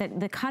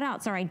 the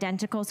cutouts are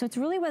identical, so it's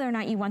really whether or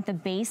not you want the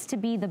base to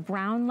be the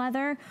brown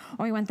leather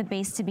or you want the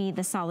base to be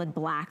the solid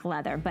black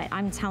leather. But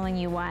I'm telling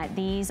you what,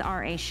 these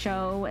are a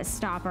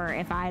showstopper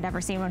if I had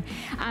ever seen one.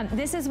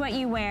 This is what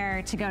you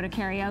wear to go to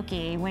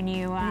karaoke when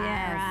you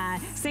are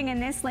singing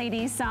this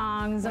lady's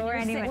songs, or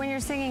when you're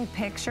singing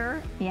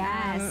Picture,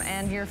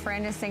 and your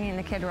friend is singing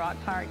the Kid Rock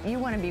part, you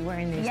want to be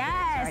wearing these.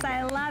 Yes,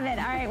 I love it.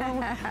 All right, well,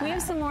 we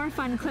have some more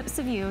fun clips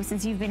of you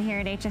since you've been here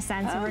at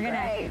HSN, so we're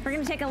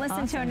gonna take a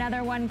listen to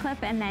another one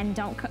clip, and then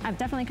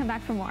definitely come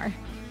back for more.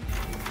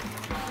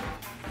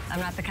 I'm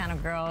not the kind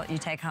of girl you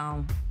take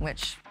home,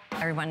 which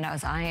everyone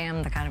knows I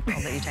am the kind of girl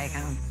that you take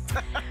home.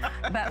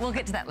 But we'll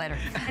get to that later.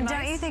 And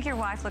don't you think your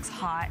wife looks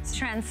hot?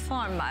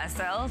 Transform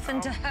myself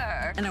into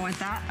her. And I want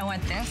that, I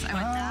want this, I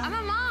want that. I'm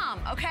a mom,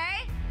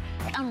 okay?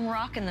 I'm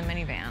rocking the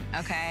minivan,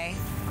 okay?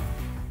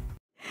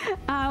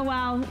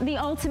 Well, the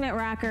ultimate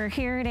rocker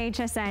here at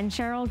HSN,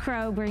 Sheryl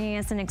Crow, bringing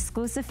us an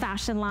exclusive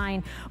fashion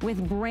line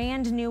with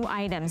brand new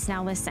items.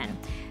 Now listen,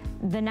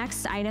 the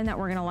next item that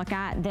we're gonna look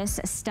at, this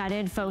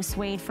studded faux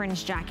suede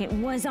fringe jacket,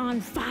 was on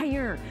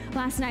fire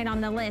last night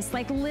on the list.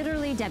 Like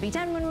literally, Debbie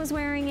Denman was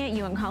wearing it,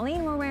 you and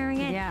Colleen were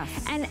wearing it.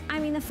 Yes. And I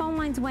mean, the phone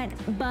lines went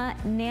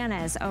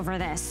bananas over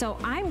this. So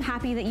I'm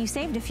happy that you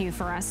saved a few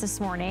for us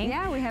this morning.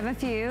 Yeah, we have a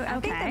few.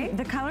 Okay. I think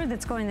the color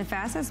that's going the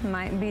fastest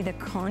might be the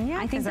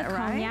cognac. I think the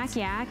cognac,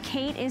 yeah.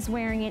 Kate is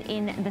wearing it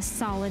in the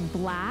solid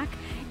black.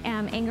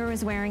 Inger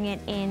was wearing it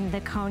in the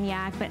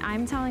cognac, but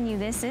I'm telling you,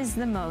 this is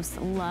the most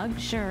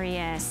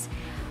luxurious,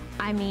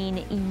 I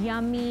mean,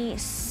 yummy,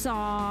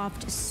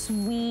 soft,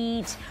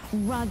 sweet,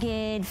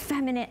 rugged,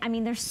 feminine. I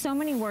mean, there's so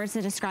many words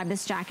to describe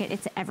this jacket.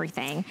 It's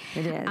everything.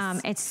 It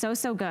is. It's so,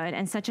 so good,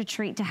 and such a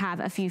treat to have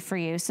a few for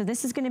you. So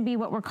this is gonna be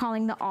what we're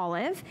calling the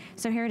olive.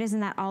 So here it is in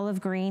that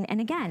olive green.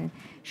 And again,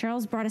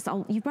 Sheryl's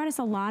you've brought us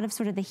a lot of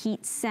sort of the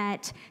heat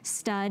set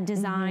stud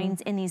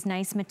designs in these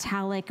nice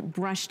metallic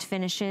brushed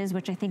finishes,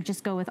 which I think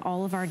just go with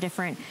all of our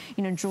different,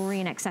 you know, jewelry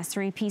and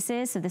accessory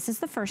pieces. So this is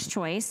the first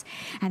choice.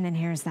 And then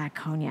here's that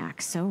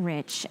cognac, so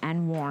rich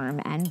and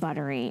warm and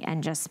buttery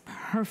and just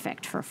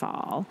perfect for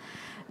fall.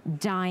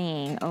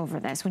 Dying over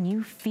this. When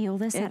you feel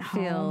this at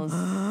home.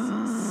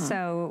 It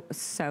feels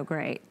so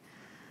great.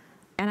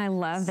 And I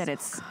love that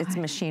it's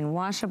machine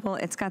washable.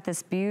 It's got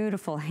this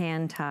beautiful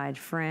hand-tied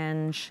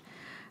fringe.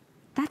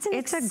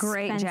 It's a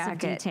great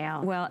jacket.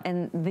 Detail. Well,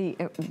 and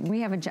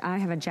I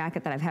have a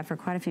jacket that I've had for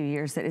quite a few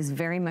years that is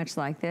very much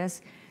like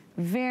this.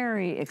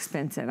 Very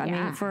expensive. I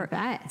mean, for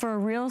a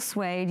real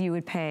suede, you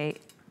would pay,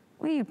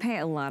 well, you'd pay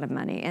a lot of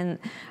money. And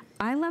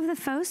I love the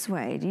faux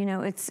suede. You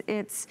know, it's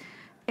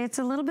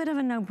a little bit of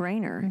a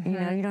no-brainer. You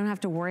know, you don't have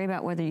to worry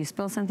about whether you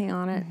spill something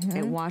on it.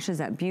 It washes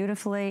up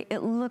beautifully. It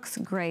looks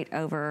great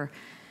over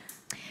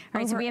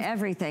so we have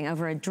everything,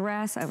 over a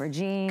dress, over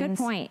jeans. Good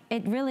point.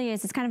 It really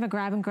is. It's kind of a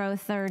grab and go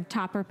third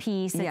topper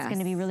piece. It's going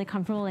to be really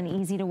comfortable and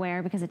easy to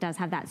wear because it does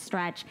have that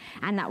stretch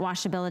and that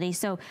washability.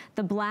 So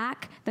the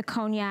black, the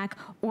cognac,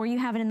 or you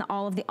have it in the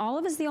olive. The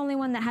olive is the only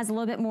one that has a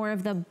little bit more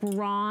of the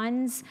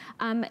bronze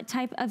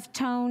type of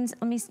tones.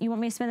 You want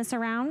me to spin this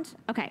around?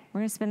 Okay, we're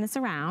gonna spin this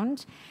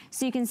around.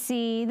 So you can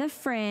see the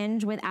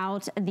fringe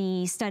without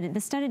the studded.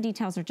 The studded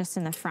details are just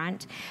in the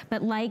front.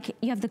 But like,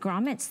 you have the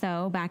grommets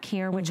though back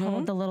here, which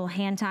hold the little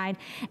hand tie.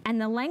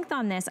 And the length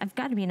on this, I've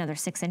got to be another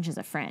 6 inches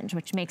of fringe,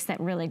 which makes that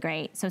really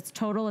great. So it's a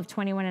total of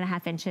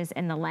 21.5 inches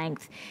in the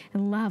length. I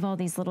love all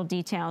these little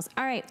details.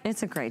 All right.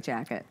 It's a great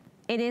jacket.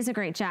 It is a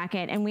great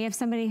jacket, and we have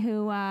somebody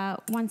who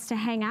wants to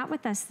hang out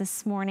with us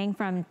this morning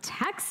from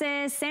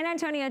Texas, San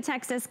Antonio,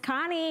 Texas.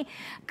 Connie,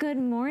 good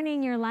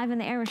morning. You're live in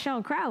the air with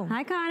Sheryl Crow.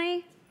 Hi,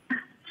 Connie.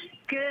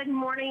 Good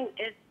morning.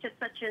 It's just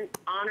such an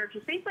honor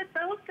to speak with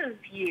both of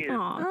you.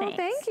 Oh,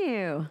 thank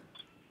you.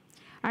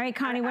 All right,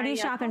 Connie, what are you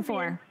shopping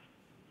for?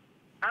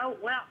 Oh,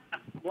 well,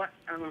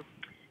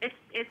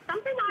 it's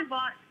something I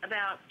bought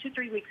about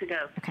 2-3 weeks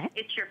ago. Okay.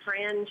 It's your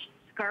friend's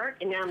skirt,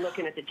 and now I'm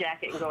looking at the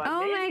jacket and going,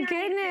 oh my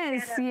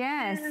goodness,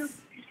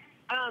 yes.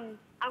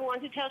 I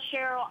wanted to tell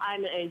Sheryl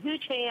I'm a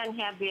huge fan,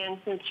 have been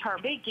since her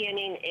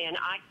beginning, and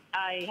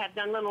I have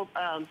done little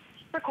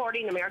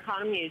recording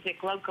Americana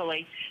music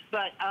locally,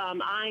 but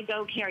I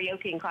go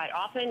karaokeing quite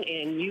often,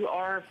 and you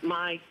are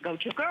my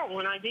go-to girl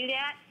when I do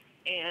that.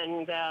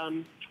 And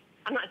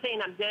I'm not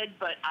saying I'm good,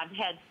 but I've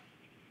had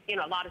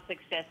a lot of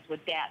success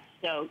with that.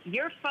 So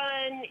you're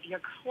fun.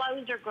 Your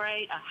clothes are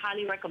great. I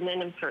highly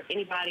recommend them for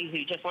anybody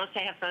who just wants to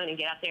have fun and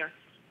get out there.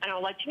 And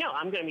I'll let you know,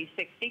 I'm going to be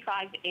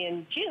 65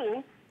 in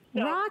June.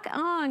 So rock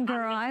on,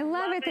 girl. I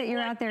love it that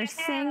you're out there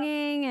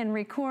singing and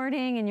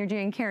recording and you're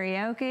doing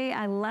karaoke.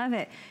 I love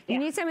it. You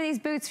need some of these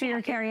boots for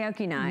your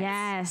karaoke nights.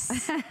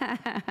 Yes.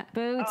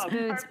 Boots,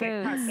 boots,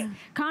 boots. Perfect.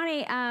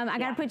 Connie, I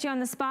got to put you on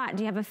the spot.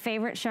 Do you have a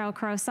favorite Sheryl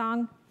Crow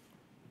song?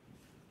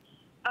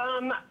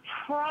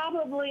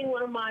 Probably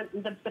one of my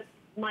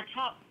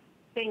top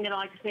thing that I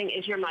like to sing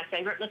is "You're My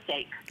Favorite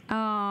Mistake." Oh,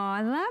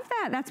 I love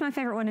that. That's my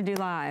favorite one to do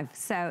live.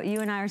 So you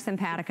and I are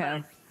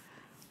simpatico.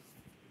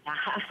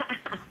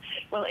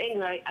 Well,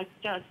 anyway, it's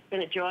just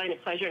been a joy and a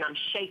pleasure, and I'm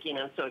shaking.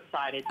 I'm so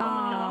excited.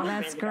 Oh,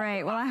 that's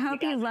great. Well, I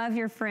hope you love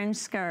your fringe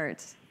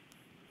skirts.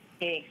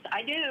 Thanks.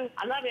 I do.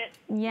 I love it.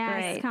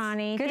 Yes, great.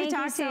 Connie. Good to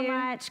talk to you so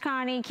much,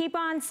 Connie. Keep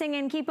on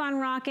singing, keep on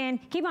rocking,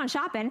 keep on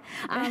shopping.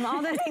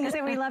 All the things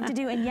that we love to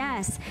do. And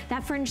yes,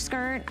 that fringe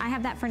skirt, I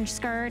have that fringe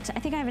skirt.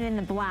 I think I have it in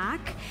the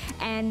black.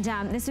 And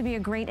this would be a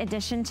great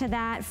addition to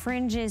that.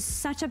 Fringe is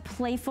such a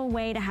playful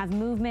way to have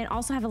movement,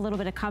 also have a little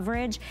bit of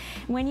coverage.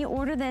 When you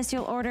order this,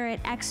 you'll order it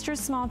extra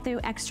small through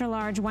extra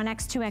large,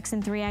 1X, 2X,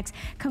 and 3X,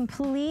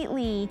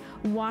 completely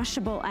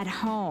washable at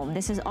home.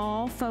 This is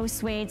all faux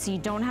suede, so you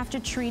don't have to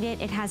treat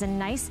it. It has a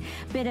nice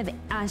bit of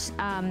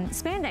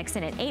spandex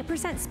in it,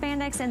 8%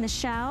 spandex in the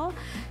shell,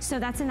 so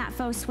that's in that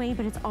faux suede,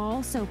 but it's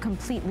also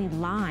completely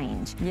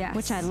lined,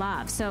 which I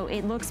love. So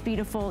it looks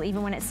beautiful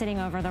even when it's sitting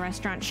over the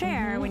restaurant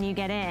chair when you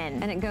get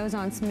in. And it goes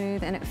on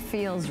smooth and it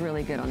feels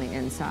really good on the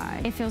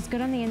inside. It feels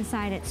good on the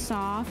inside, it's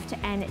soft,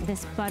 and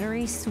this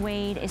buttery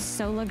suede is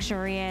so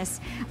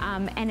luxurious,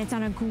 and it's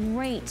on a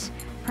great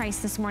price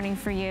this morning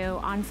for you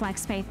on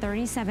FlexPay,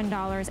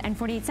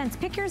 $37.48.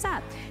 Pick yours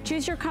up.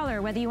 Choose your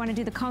color, whether you want to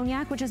do the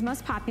cognac, which is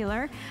most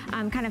popular,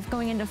 kind of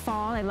going into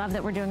fall. I love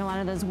that we're doing a lot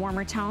of those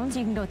warmer tones.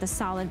 You can go with the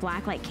solid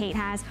black like Kate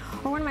has,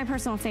 or one of my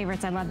personal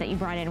favorites I love that you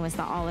brought in was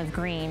the olive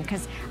green,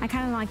 because I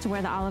kind of like to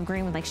wear the olive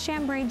green with like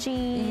chambray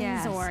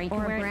jeans, or you can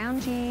wear a brown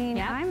jean.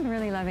 Yep. I'm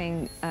really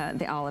loving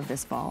the olive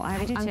this fall. I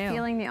do too. I'm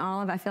feeling the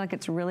olive. I feel like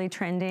it's really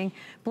trending.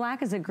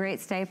 Black is a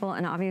great staple,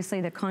 and obviously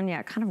the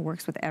cognac kind of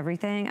works with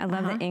everything. I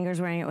love that Inger's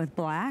wearing it with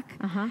black.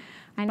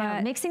 I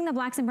know. Mixing the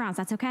blacks and browns,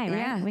 that's okay, right?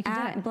 Yeah, we can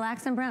do it.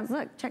 Blacks and browns.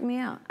 Look, check me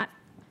out.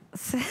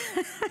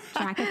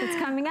 Jacket that's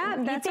coming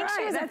up. That's you think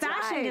she was a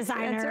fashion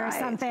designer or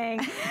something.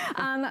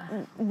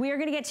 We're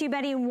going to get to you,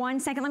 Betty, in 1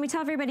 second. Let me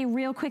tell everybody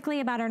real quickly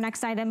about our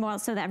next item,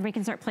 so that everybody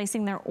can start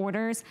placing their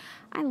orders.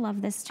 I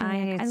love this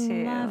tunic. I do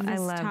too. Love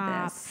this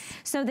top.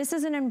 So this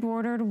is an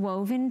embroidered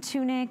woven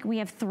tunic. We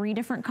have 3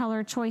 different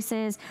color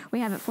choices. We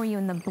have it for you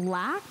in the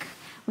black.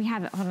 We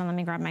have it, hold on, let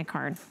me grab my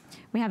card.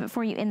 We have it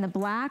for you in the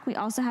black. We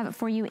also have it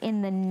for you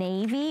in the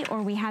navy,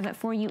 or we have it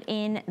for you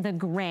in the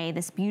gray,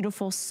 this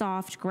beautiful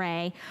soft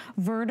gray.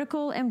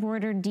 Vertical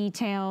embroidered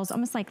details,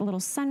 almost like a little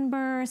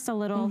sunburst, a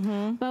little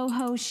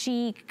boho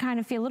chic, kind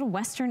of feel a little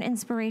Western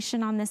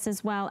inspiration on this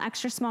as well.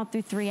 Extra small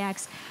through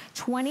 3X,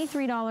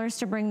 $23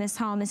 to bring this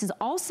home. This is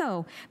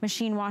also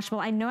machine washable.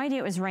 I had no idea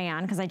it was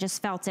rayon because I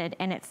just felt it,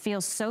 and it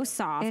feels so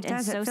soft and so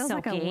silky. It feels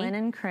like a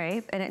linen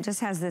crepe, and it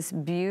just has this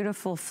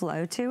beautiful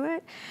flow to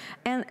it.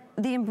 And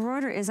the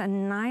embroidery is a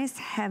nice,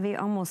 heavy,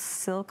 almost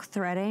silk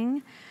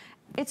threading.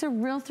 It's a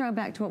real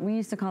throwback to what we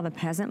used to call the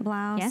peasant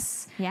blouse.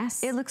 Yes,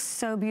 yes. It looks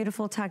so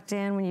beautiful tucked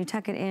in. When you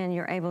tuck it in,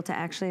 you're able to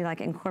actually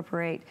like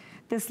incorporate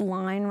this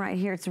line right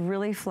here. It's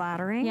really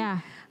flattering. Yeah.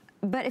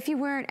 But if you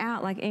wear it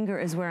out like Inger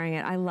is wearing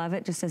it, I love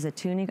it just as a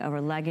tunic over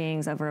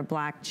leggings, over a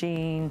black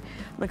jean.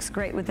 Looks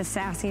great with a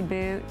sassy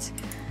boot.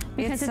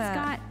 Because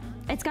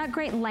it's got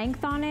great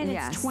length on it.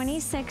 Yes. It's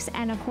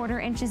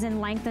 26¼ inches in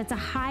length. It's a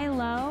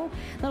high-low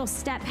little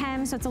step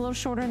hem, so it's a little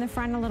shorter in the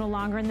front, a little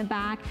longer in the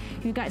back.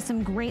 You've got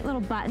some great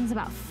little buttons,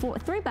 about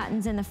 3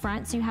 buttons in the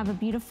front, so you have a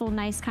beautiful,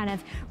 nice kind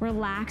of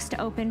relaxed,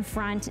 open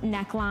front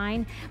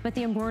neckline. But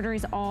the embroidery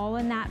is all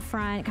in that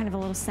front, kind of a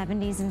little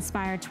 70s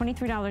inspired.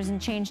 $23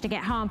 and change to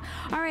get home.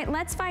 All right,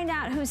 let's find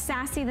out who's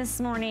sassy this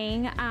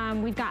morning.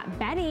 We've got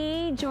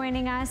Betty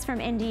joining us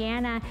from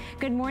Indiana.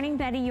 Good morning,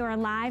 Betty. You are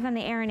live on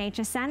the air in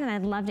HSN, and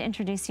I'd love to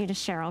introduce you to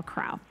Sheryl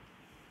Crow.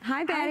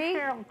 Hi, Betty. Hi,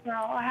 Sheryl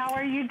Crow. How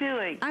are you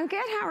doing? I'm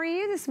good. How are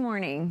you this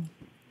morning?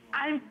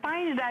 I'm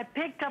finding I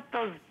picked up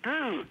those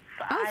boots.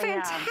 Oh,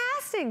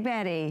 fantastic,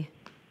 Betty.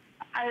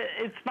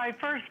 It's my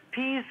first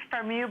piece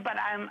from you, but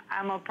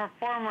I'm a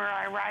performer.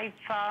 I write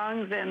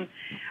songs and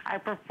I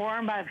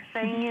perform. I've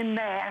sang in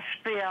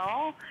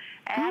Nashville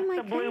at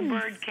the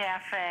Bluebird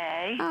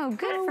Cafe. Oh,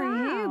 good for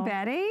you,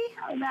 Betty.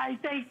 And I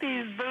think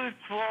these boots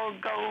will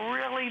go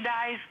really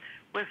nice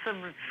with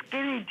some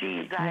skinny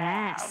jeans I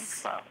have.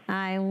 So.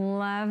 I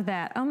love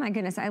that. Oh my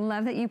goodness, I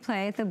love that you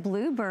play at the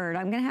Bluebird.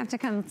 I'm gonna have to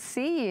come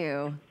see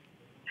you.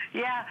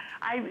 Yeah,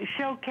 I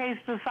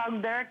showcased the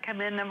song there,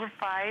 come in number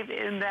 5,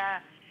 and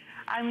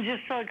I'm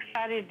just so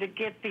excited to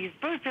get these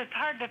boots. It's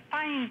hard to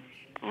find,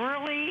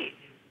 really,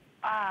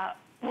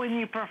 when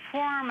you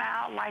perform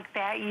out like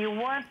that, you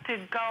want to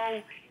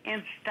go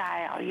in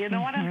style. You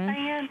know what I'm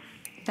saying?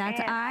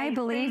 I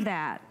believe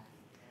that.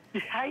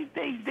 I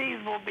think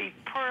these will be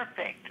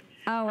perfect.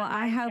 Oh, well,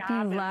 I hope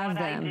you love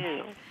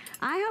them.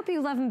 I hope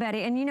you love them,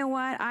 Betty. And you know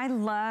what? I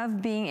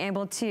love being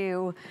able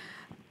to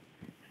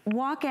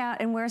walk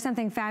out and wear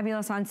something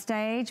fabulous on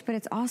stage, but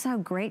it's also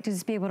great to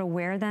just be able to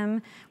wear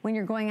them when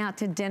you're going out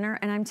to dinner.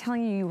 And I'm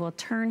telling you, you will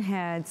turn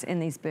heads in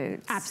these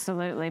boots.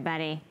 Absolutely,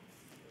 Betty.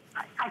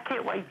 I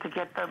can't wait to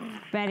get them.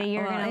 Betty,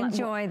 you're going to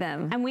enjoy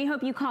them. And we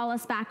hope you call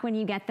us back when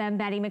you get them,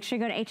 Betty. Make sure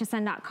you go to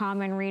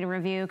hsn.com and read a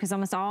review, because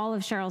almost all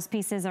of Sheryl's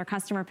pieces are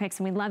customer picks,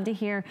 and we'd love to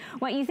hear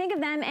what you think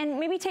of them, and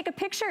maybe take a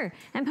picture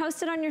and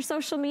post it on your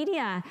social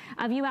media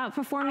of you out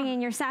performing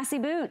in your sassy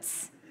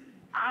boots.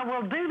 I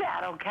will do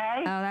that,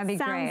 okay? Oh, that'd be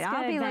great.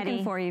 I'll be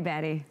looking for you,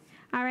 Betty.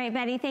 All right,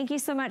 Betty, thank you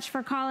so much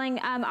for calling.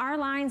 Our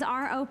lines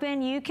are open.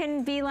 You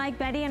can be like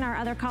Betty and our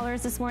other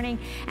callers this morning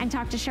and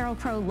talk to Sheryl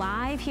Crow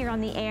live here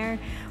on the air.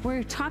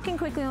 We're talking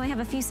quickly, we only have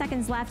a few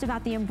seconds left,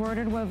 about the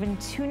embroidered woven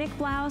tunic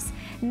blouse.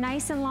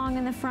 Nice and long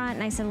in the front,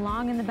 nice and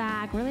long in the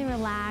back, really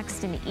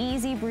relaxed and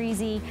easy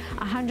breezy,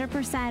 100%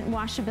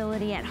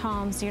 washability at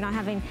home, so you're not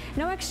having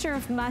no extra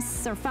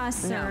muss or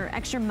fuss or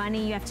extra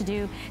money you have to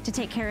do to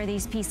take care of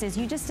these pieces.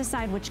 You just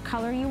decide which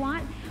color you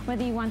want,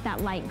 whether you want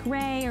that light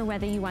gray or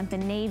whether you want the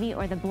navy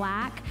or the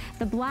black.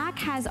 The black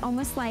has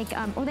almost like,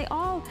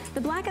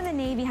 the black and the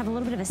navy have a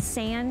little bit of a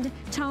sand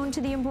tone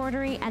to the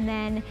embroidery, and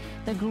then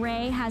the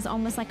gray has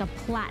almost like a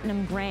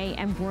platinum gray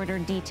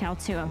embroidered detail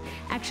to them.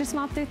 Extra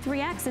small through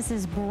 3X, this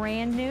is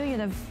brand new. You're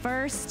the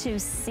first to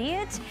see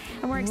it,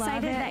 and we're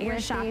excited that you're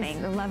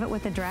shopping. I love it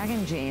with the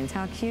dragon jeans.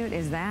 How cute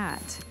is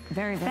that?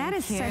 Very, very That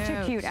is cute. such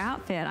a cute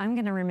outfit. I'm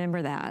gonna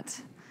remember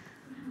that.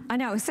 I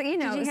know, so you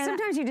know,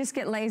 sometimes you just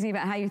get lazy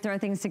about how you throw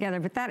things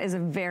together, but that is a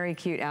very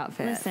cute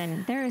outfit.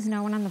 Listen, there is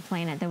no one on the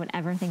planet that would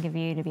ever think of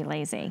you to be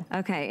lazy.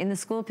 Okay, in the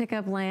school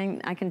pickup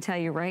lane, I can tell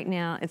you right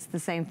now, it's the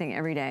same thing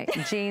every day.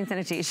 Jeans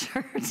and a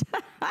t-shirt.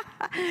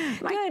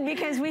 Good,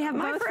 because we have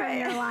both from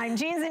your line,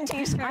 jeans and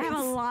t-shirts. I have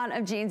a lot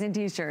of jeans and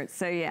t-shirts,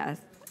 so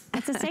yes.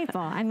 It's a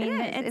staple. I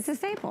mean, it's a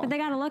staple. But they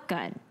gotta look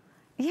good.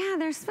 Yeah,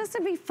 they're supposed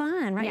to be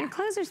fun, right? Yeah. Your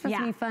clothes are supposed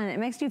to be fun. It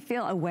makes you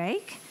feel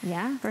awake.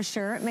 Yeah. For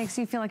sure. It makes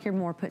you feel like you're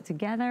more put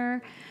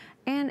together.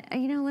 And,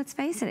 you know, let's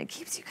face it, it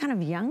keeps you kind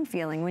of young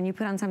feeling when you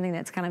put on something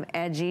that's kind of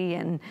edgy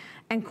and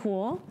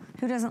cool.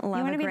 Who doesn't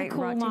love a great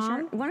rock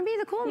t-shirt? You want to be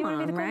the cool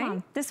mom,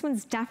 right? This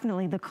one's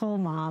definitely the cool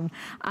mom.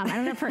 I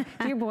don't know,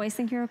 do your boys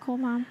think you're a cool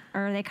mom?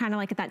 Or are they kind of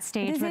like at that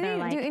stage where they're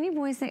like... Do any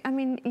boys think, I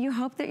mean, you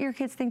hope that your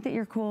kids think that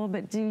you're cool,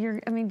 but do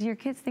your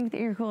kids think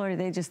that you're cool, or do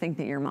they just think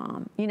that you're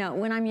mom? You know,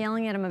 when I'm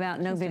yelling at them about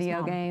no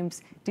video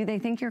games, do they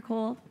think you're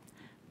cool?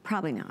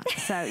 Probably not.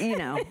 So, you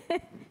know.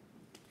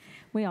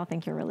 We all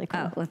think you're really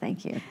cool. Oh, well,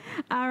 thank you.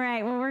 All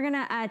right, well, we're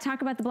gonna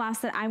talk about the blouse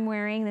that I'm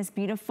wearing, this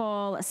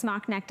beautiful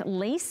smock-necked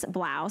lace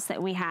blouse that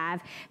we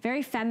have.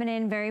 Very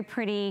feminine, very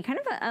pretty, kind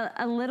of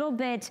a little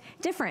bit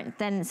different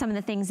than some of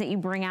the things that you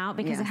bring out,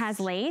 because it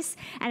has lace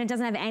and it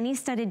doesn't have any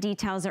studded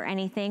details or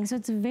anything. So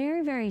it's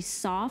very, very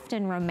soft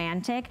and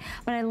romantic,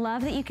 but I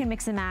love that you can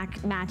mix and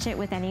match it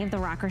with any of the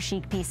rocker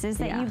chic pieces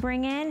that you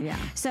bring in. Yeah.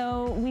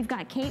 So we've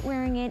got Kate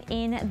wearing it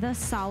in the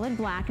solid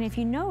black, and if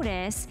you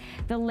notice,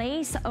 the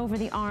lace over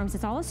the arms,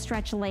 it's all a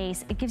stretch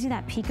lace. It gives you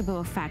that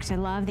peekaboo effect. I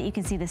love that you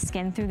can see the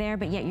skin through there,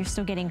 but yet you're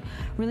still getting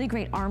really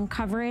great arm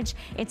coverage.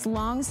 It's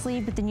long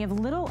sleeve, but then you have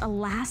a little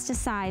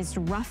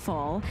elasticized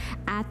ruffle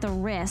at the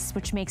wrist,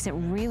 which makes it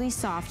really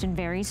soft and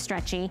very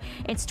stretchy.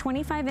 It's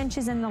 25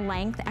 inches in the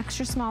length,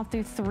 extra small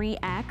through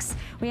 3X.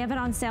 We have it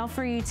on sale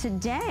for you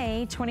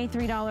today,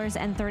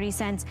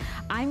 $23.30.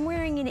 I'm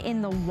wearing it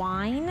in the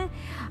wine.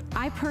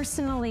 I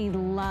personally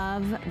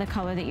love the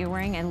color that you're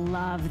wearing. I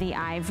love the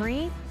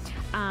ivory.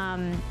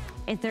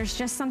 There's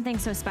just something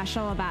so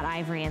special about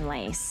ivory and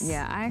lace.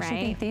 Yeah, I actually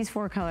think these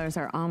 4 colors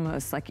are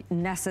almost like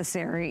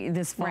necessary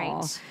this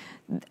fall.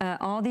 Right.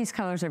 All these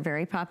colors are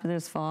very popular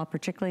this fall,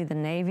 particularly the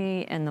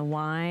navy and the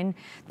wine.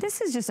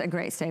 This is just a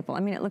great staple. I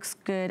mean, it looks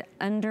good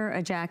under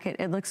a jacket.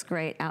 It looks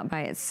great out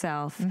by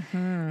itself.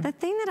 The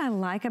thing that I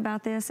like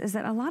about this is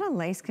that a lot of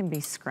lace can be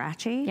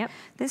scratchy. Yep.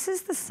 This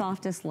is the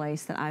softest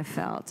lace that I've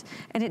felt.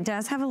 And it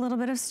does have a little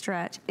bit of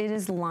stretch. It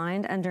is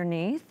lined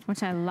underneath.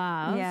 Which I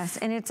love. Yes,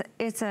 and it's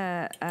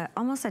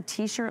almost a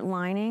t-shirt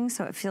lining,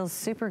 so it feels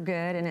super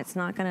good, and it's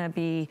not gonna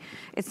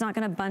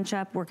bunch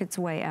up, work its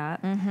way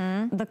up.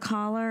 The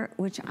collar,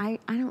 which I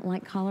don't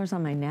like collars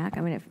on my neck.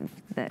 I mean,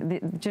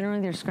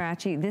 generally they're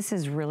scratchy. This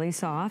is really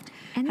soft.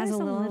 And has there's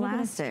a little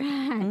elastic bit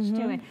of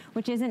stretch to it,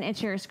 which isn't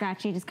itchy or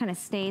scratchy, just kind of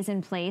stays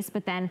in place,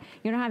 but then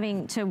you're not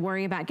having to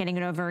worry about getting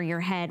it over your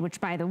head,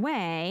 which, by the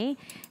way,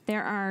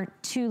 there are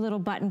 2 little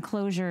button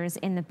closures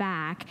in the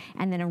back,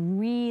 and then a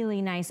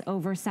really nice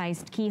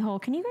oversized keyhole.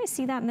 Can you guys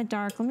see that in the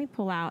dark? I'll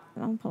pull out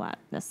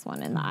this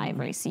one in the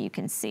ivory so you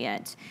can see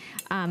it.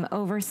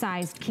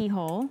 Oversized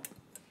keyhole.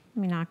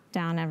 Let me knock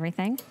down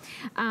everything.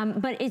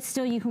 But it's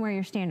still, you can wear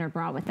your standard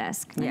bra with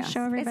this. Can I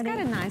show everybody? It's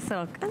got a nice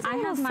little, I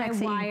have my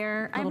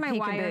wire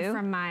peekaboo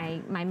from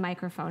my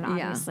microphone,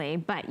 obviously,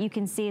 but you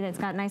can see that it's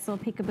got a nice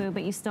little peekaboo,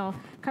 but you still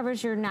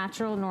covers your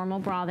natural, normal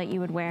bra that you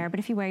would wear. But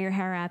if you wear your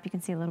hair up, you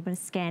can see a little bit of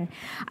skin.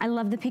 I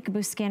love the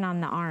peekaboo skin on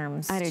the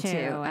arms, I do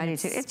too. I do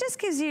too. It just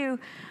gives you,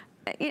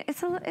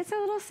 it's a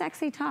little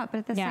sexy top, but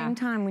at the same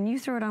time, when you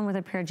throw it on with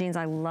a pair of jeans,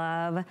 I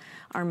love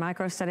our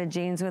micro-studded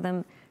jeans with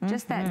them.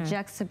 Just that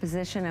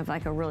juxtaposition of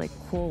like a really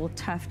cool,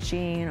 tough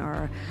jean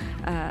or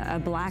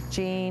a black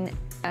jean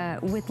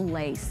with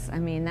lace. I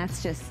mean,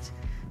 that's just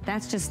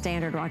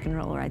standard rock and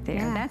roll right there.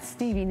 Yeah. That's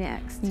Stevie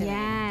Nicks.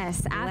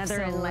 Yes,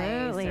 leather absolutely.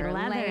 And lace, or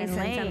leather lace and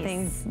lace.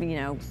 something, you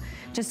know,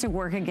 just to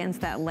work against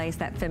that lace,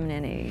 that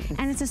femininity.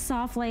 And it's a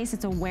soft lace,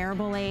 it's a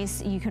wearable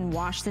lace. You can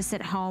wash this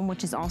at home,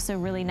 which is also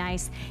really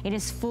nice. It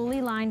is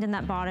fully lined in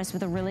that bodice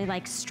with a really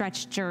like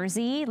stretched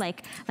jersey,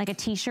 like a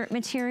t-shirt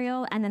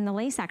material. And then the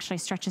lace actually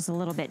stretches a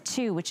little bit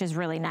too, which is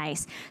really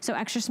nice. So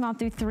extra small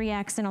through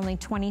 3X and only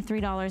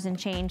 $23 and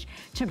change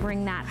to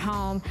bring that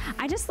home.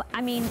 I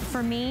mean,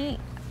 for me,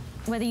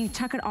 whether you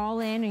tuck it all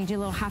in or you do a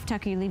little half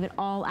tuck or you leave it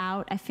all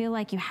out, I feel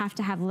like you have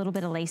to have a little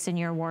bit of lace in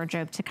your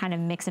wardrobe to kind of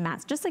mix and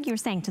match, just like you were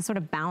saying, to sort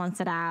of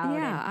balance it out.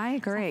 Yeah, I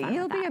agree.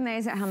 You'll be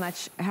amazed at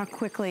how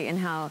quickly and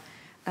how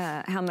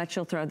much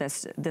you'll throw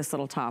this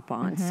little top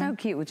on. So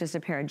cute with just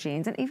a pair of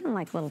jeans and even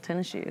like little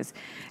tennis shoes.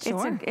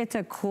 Sure. It's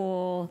a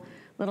cool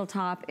little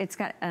top. It's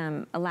got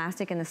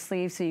elastic in the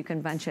sleeve so you can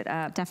bunch it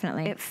up.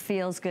 Definitely. It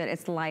feels good.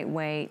 It's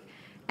lightweight.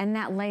 And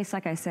that lace,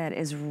 like I said,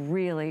 is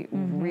really,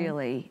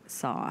 really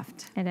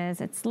soft. It is.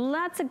 It's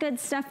lots of good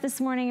stuff this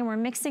morning, and we're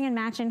mixing and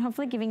matching,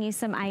 hopefully giving you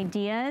some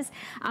ideas.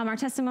 Our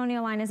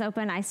testimonial line is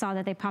open. I saw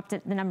that they popped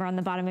the number on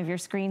the bottom of your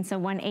screen, so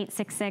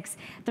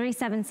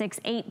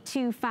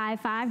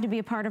 1-866-376-8255 to be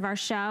a part of our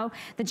show.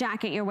 The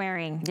jacket you're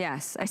wearing.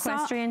 Yes,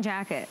 equestrian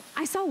jacket.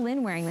 I saw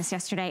Lynn wearing this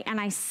yesterday, and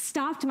I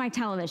stopped my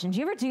television. Do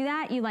you ever do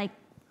that? You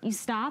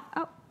stop?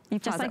 Oh, you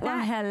just like that.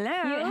 Well,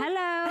 hello.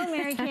 Hello,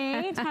 Mary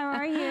Kate. How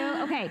are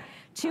you? Okay.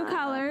 2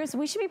 colors.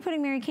 We should be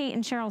putting Mary Kate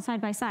and Cheryl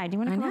side by side. Do you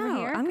want to come over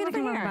here? I'm going to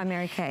come over by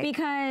Mary Kate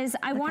because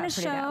I want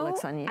to show.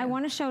 I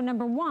want to show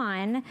number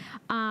 1,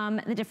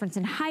 the difference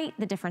in height,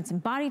 the difference in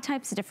body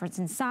types, the difference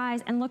in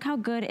size, and look how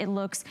good it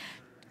looks.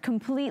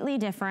 Completely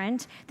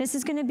different. This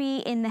is going to be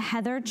in the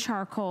heather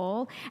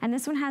charcoal, and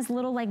this one has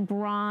little like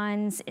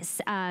bronze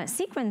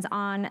sequins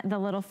on the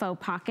little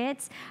faux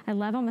pockets. I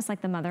love almost like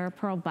the mother of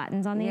pearl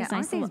buttons on these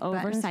nice little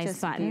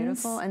oversized buttons.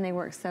 Beautiful, and they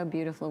work so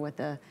beautiful with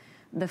the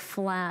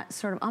flat,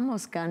 sort of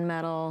almost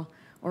gunmetal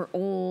or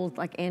old,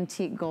 like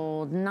antique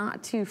gold,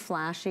 not too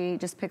flashy,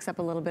 just picks up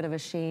a little bit of a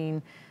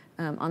sheen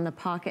on the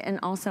pocket and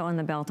also on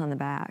the belt on the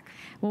back.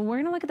 Well, we're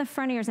gonna look at the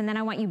front ears and then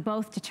I want you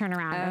both to turn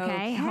around,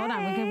 okay? Hold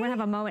on, we're gonna have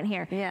a moment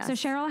here. Yes. So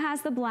Cheryl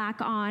has the black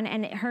on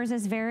and hers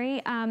is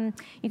very,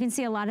 you can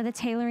see a lot of the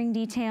tailoring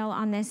detail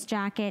on this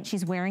jacket.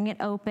 She's wearing it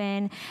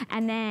open.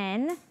 And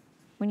then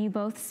when you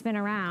both spin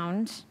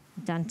around,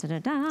 dun da da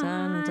da.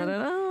 Dun da da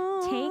da.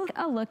 Take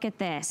a look at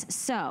this.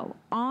 So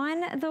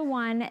on the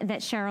one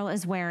that Cheryl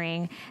is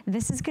wearing,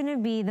 this is gonna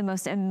be the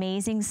most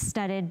amazing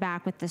studded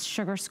back with this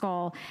sugar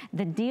skull,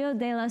 the Dia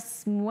de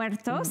los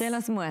Muertos. De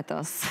los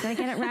Muertos. Did I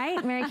get it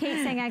right? Mary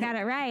Kate saying I got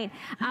it right.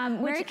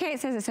 Mary Kate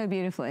says it so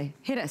beautifully.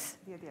 Hit us.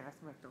 Dia de los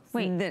Muertos.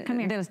 Wait, come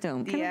here. Dia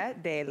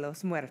de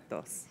los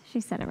Muertos. She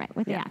said it right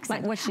with the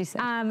accent. Like what she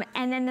said.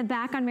 And then the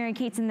back on Mary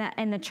Kate's in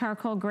the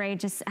charcoal gray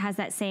just has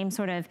that same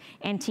sort of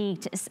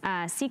antique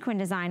sequin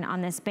design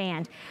on this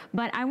band.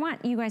 But I want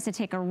you guys to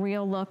take a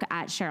real look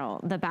at Cheryl,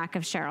 the back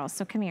of Cheryl.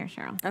 So come here,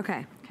 Cheryl.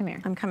 Okay. Come here.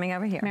 I'm coming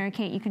over here. Mary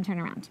Kate, you can turn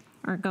around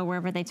or go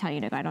wherever they tell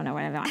you to go. I don't know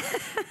where they're going.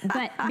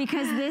 But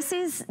because this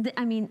is,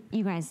 I mean,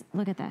 you guys,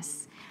 look at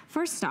this.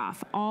 First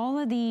off, all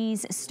of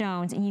these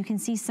stones, and you can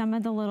see some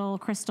of the little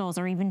crystals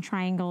or even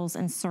triangles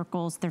and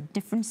circles, they're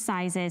different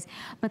sizes,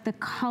 but the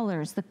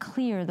colors, the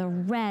clear, the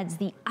reds,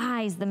 the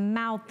eyes, the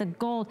mouth, the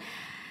gold.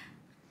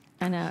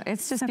 I know,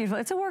 it's just beautiful.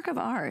 It's a work of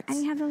art. And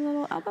you have the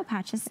little elbow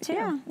patches too.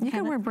 Yeah, you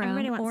can wear brown.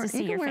 Everybody wants to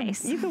see your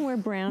face. You can wear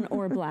brown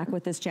or black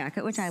with this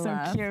jacket, which I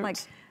love. Cute. Like,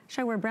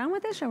 should I wear brown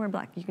with this? Should I wear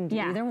black? You can do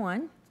either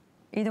one.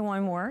 Either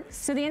one works.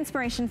 So the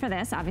inspiration for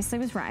this obviously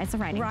was it's a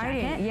riding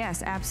jacket.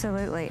 Yes,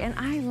 absolutely. And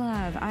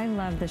I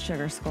love the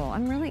sugar skull.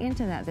 I'm really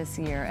into that this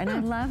year. And I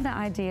love the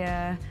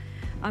idea.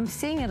 I'm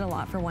seeing it a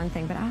lot for one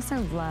thing, but I also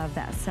love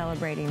that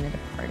celebrating the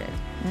departed.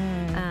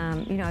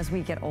 You know, as we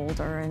get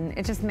older, and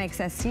it just makes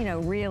us, you know,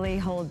 really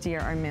hold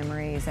dear our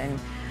memories. And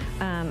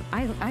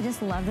I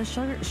just love the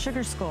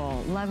sugar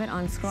skull. Love it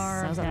on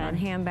scarves, on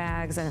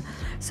handbags. And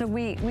so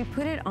we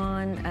put it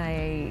on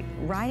a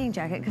riding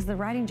jacket because the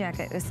riding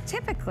jacket is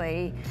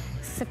typically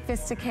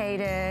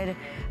sophisticated,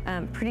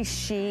 pretty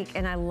chic,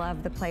 and I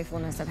love the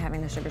playfulness of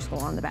having the sugar skull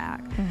on the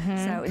back.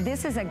 So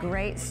this is a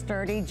great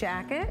sturdy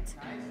jacket.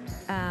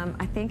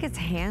 I think it's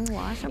hand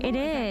washable. It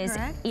is.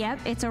 Correct? Yep,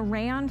 it's a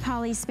rayon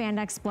poly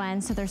spandex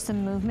blend, so there's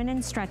some movement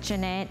and stretch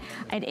in it.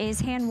 It is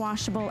hand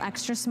washable,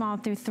 extra small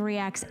through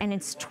 3X, and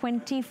it's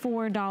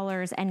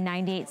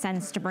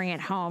 $24.98 to bring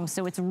it home.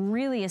 So it's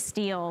really a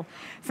steal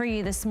for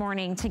you this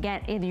morning to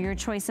get either your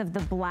choice of the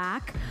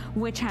black,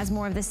 which has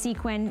more of the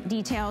sequin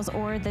details,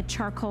 or the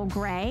charcoal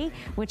gray,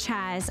 which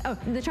has,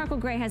 the charcoal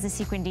gray has the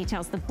sequin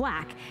details. The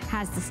black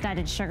has the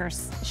studded sugar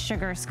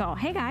skull.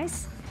 Hey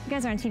guys, you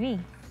guys are on TV.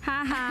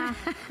 Ha ha,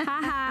 ha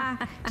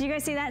ha. Do you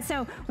guys see that?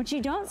 So what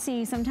you don't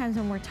see sometimes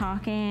when we're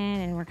talking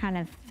and we're kind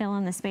of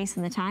filling the space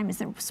and the time is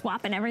they're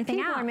swapping everything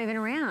out. People are moving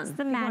around. It's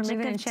the magic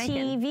of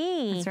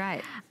TV. That's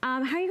right.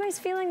 How are you guys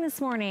feeling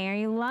this morning? Are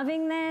you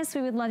loving this?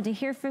 We would love to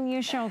hear from you.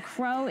 Sheryl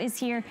Crow is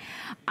here.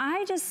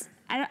 I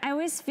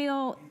always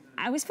feel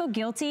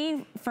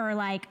guilty for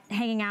like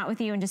hanging out with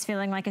you and just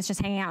feeling like it's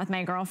just hanging out with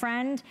my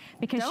girlfriend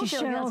because she's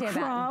Sheryl Crow.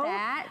 About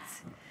that.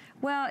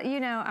 Well, you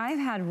know, I've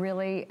had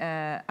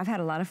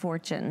a lot of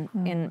fortune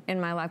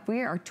in my life. We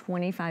are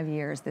 25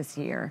 years this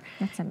year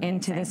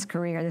into this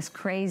career, this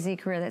crazy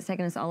career that's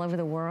taken us all over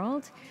the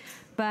world.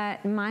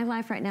 But my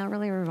life right now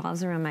really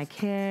revolves around my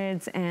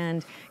kids,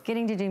 and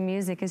getting to do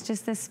music is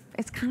just this,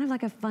 it's kind of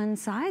like a fun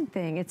side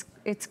thing.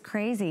 It's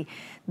crazy.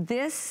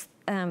 This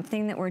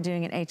thing that we're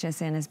doing at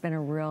HSN has been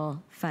a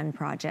real fun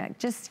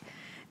project. Just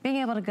being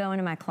able to go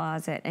into my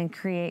closet and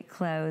create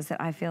clothes that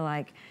I feel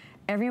like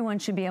everyone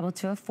should be able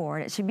to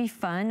afford. It should be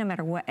fun, no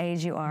matter what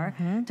age you are,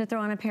 to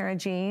throw on a pair of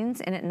jeans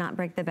and it not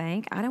break the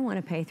bank. I don't want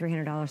to pay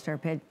 $300 for a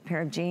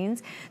pair of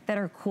jeans that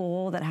are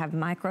cool, that have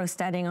micro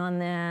studding on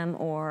them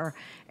or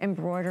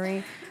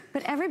embroidery.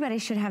 But everybody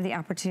should have the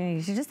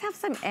opportunity to just have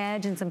some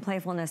edge and some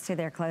playfulness to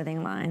their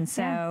clothing line.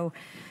 So,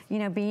 you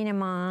know, being a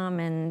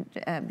mom and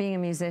being a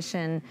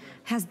musician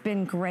has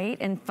been great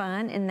and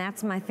fun, and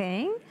that's my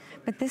thing.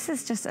 But this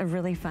is just a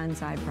really fun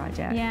side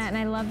project. Yeah, and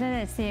I love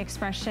that it's the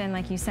expression,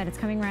 like you said, it's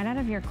coming right out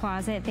of your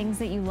closet, things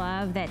that you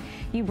love that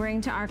you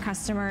bring to our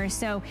customers.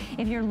 So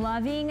if you're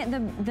loving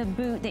the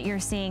boot that you're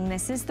seeing,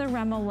 this is the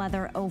Remo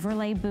leather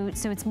overlay boot.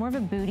 So it's more of a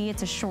booty,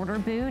 it's a shorter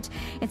boot.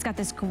 It's got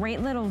this great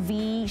little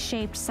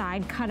V-shaped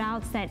side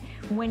cutouts that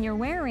when you're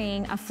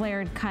wearing a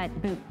flared cut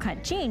boot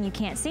cut jean, you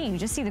can't see. You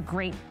just see the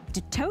great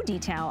toe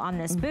detail on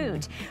this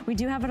boot. We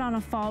do have it on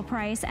a fall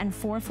price and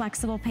 4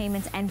 flexible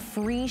payments and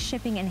free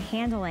shipping and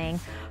handling,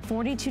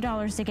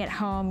 $42 to get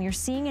home. You're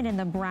seeing it in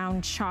the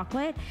brown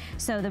chocolate.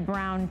 So the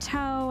brown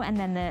toe and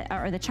then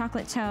the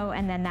chocolate toe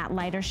and then that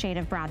lighter shade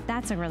of brown.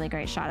 That's a really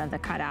great shot of the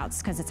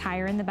cutouts because it's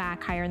higher in the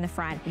back, higher in the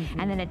front,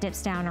 and then it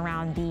dips down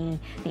around the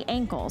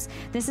ankles.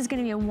 This is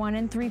gonna be a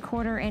 1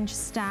 3/4 inch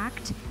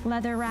stacked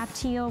leather wrapped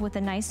heel with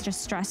a nice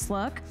distressed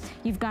look.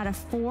 You've got a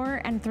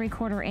 4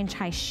 3/4 inch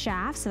high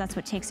shaft, so that's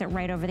what takes it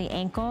right over the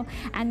ankle.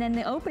 And then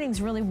the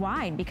opening's really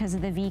wide because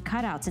of the V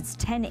cutouts. It's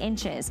 10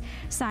 inches.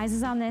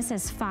 Sizes on this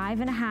is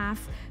 5.5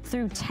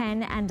 through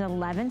 10 and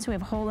 11. So we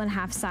have whole and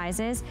half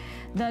sizes.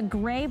 The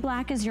gray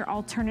black is your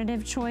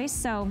alternative choice.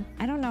 So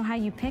I don't know how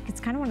you pick.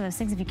 It's kind of one of those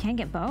things if you can't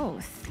get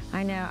both.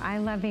 I know, I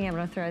love being able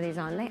to throw these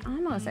on. They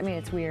almost, I mean,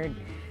 it's weird.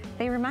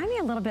 They remind me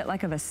a little bit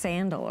like of a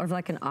sandal or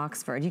like an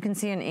Oxford. You can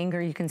see an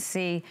Inger, you can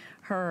see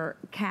her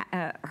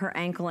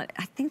ankle.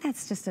 I think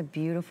that's just a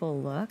beautiful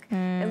look.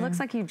 It looks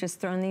like you've just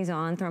thrown these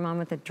on, throw them on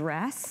with a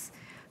dress,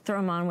 throw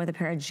them on with a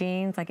pair of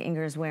jeans like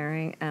Inger's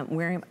wearing,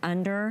 wearing them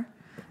under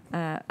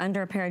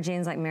a pair of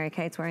jeans like Mary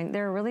Kate's wearing.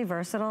 They're really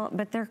versatile,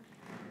 but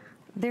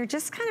they're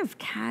just kind of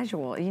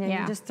casual. You know,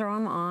 you just throw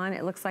them on.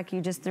 It looks like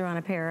you just threw on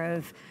a pair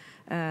of,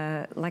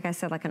 like I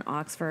said, like an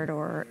Oxford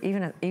or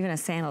even a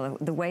sandal.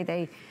 The way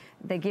they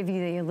give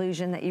you the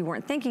illusion that you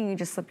weren't thinking, you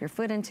just slip your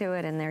foot into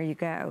it and there you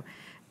go.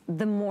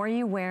 The more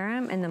you wear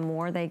them and the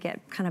more they get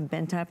kind of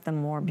bent up, the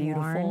more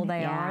beautiful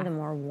they are, the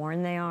more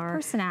worn they are.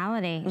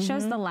 Personality.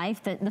 Shows the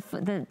life,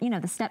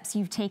 the steps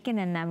you've taken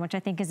in them, which I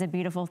think is a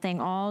beautiful thing.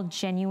 All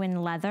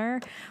genuine leather,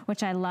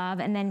 which I love.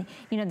 And then,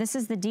 you know, this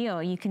is the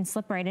deal. You can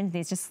slip right into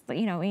these. Just,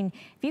 you know, I mean,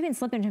 if you can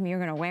slip into them, you're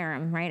going to wear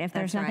them, right? If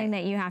there's nothing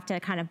that you have to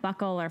kind of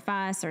buckle or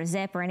fuss or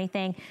zip or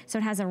anything. So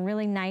it has a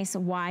really nice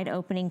wide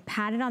opening,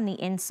 padded on the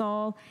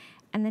insole.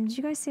 And then did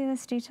you guys see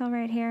this detail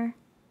right here?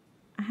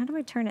 How do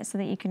I turn it so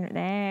that you can,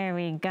 there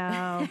we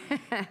go.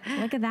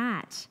 Look at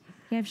that.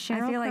 You have Sheryl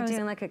I feel Crow's like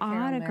doing like a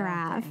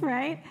autograph,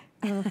 right?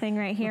 Little thing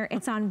right here.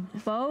 It's on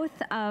both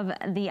of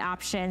the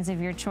options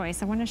of your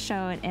choice. I want to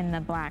show it in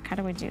the black. How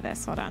do we do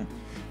this? Hold on.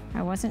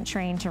 I wasn't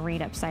trained to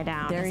read upside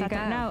down. There you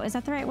go. No, is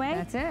that the right way?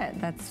 That's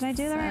it. Did I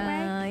do the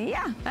right way?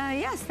 Yeah.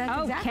 Yes,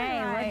 that's exactly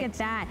right. Okay, look at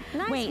that.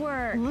 Nice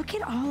work. Look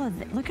at all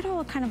of it. Look at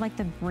all kind of like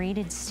the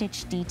braided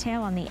stitch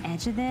detail on the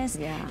edge of this.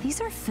 Yeah.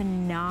 These are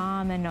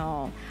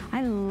phenomenal.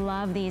 I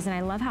love these, and I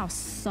love how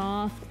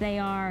soft they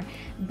are.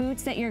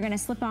 Boots that you're gonna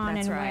slip on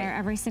and wear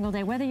every single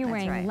day, whether you're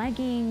wearing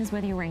leggings,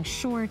 whether you're wearing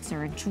shorts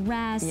or a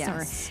dress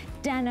or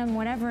denim,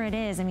 whatever it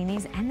is. I mean,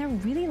 and they're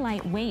really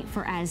lightweight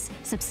for as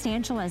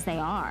substantial as they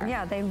are.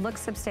 Yeah, they look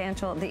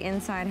substantial. The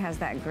inside has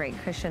that great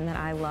cushion that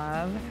I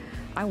love.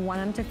 I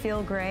want them to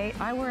feel great.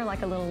 I wear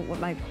like a little,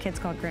 what my kids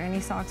call granny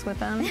socks with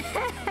them.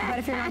 But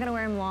if you're not gonna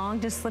wear them long,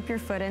 just slip your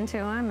foot into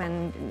them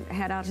and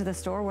head out to the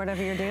store,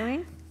 whatever you're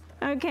doing.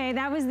 Okay,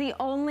 that was the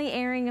only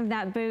airing of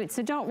that boot,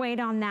 so don't wait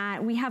on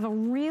that. We have a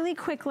really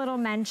quick little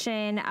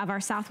mention of our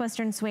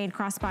Southwestern Suede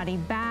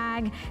crossbody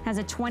bag. It has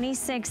a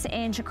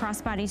 26-inch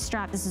crossbody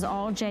strap. This is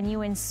all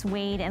genuine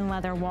suede and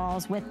leather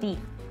walls with the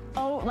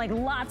like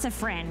lots of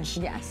fringe.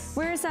 Yes.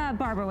 Where's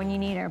Barbara when you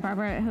need her?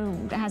 Barbara,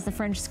 who has the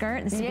fringe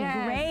skirt. This would be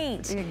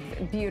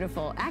great.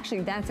 Beautiful.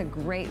 Actually, that's a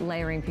great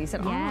layering piece.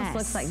 It almost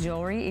looks like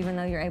jewelry, even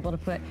though you're able to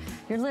put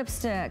your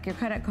lipstick, your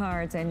credit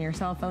cards, and your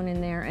cell phone in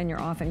there, and you're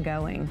off and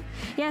going.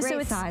 Yeah, great so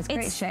it's size,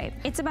 great shape.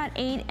 It's about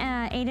 8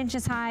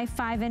 inches high,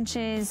 5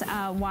 inches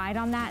wide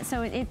on that,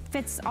 so it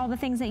fits all the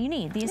things that you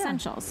need, the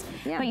essentials.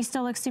 Yeah. But you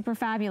still look super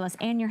fabulous,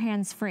 and your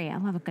hands free. I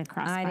love a good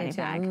crossbody bag. I do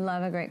too. I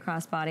love a great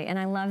crossbody, and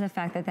I love the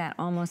fact that that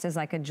almost is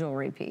like a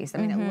jewelry piece. I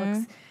mean, it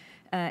looks,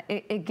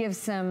 it gives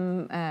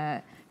some,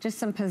 just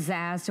some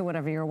pizzazz to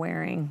whatever you're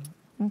wearing.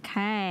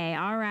 Okay,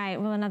 all right.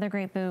 Well, another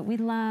great boot. We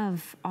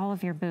love all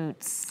of your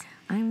boots.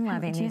 I'm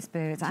loving these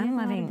boots. I'm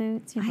loving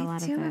boots. You have a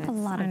lot of boots. I do have a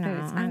lot of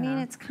boots. I mean,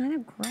 it's kind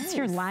of gross. It's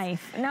your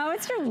life. No,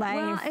 it's your life.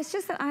 Well, it's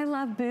just that I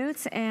love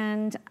boots,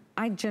 and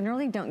I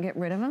generally don't get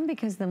rid of them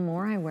because the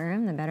more I wear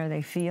them, the better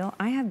they feel.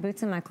 I have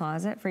boots in my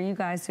closet. For you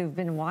guys who've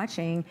been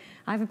watching,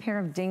 I have a pair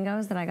of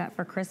Dingoes that I got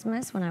for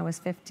Christmas when I was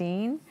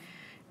 15.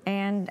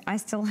 And I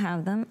still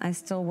have them. I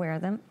still wear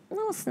them. A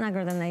little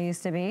snugger than they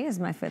used to be as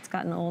my foot's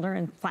gotten older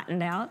and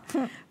flattened out.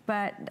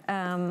 But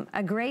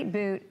a great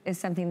boot is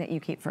something that you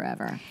keep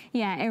forever.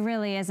 Yeah, it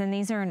really is. And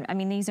these are, I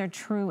mean, these are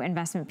true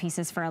investment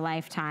pieces for a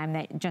lifetime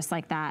that just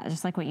like that,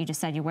 just like what you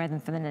just said, you wear them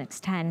for the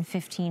next 10,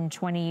 15,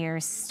 20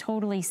 years,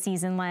 totally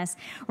seasonless.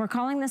 We're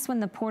calling this one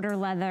the Porter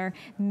Leather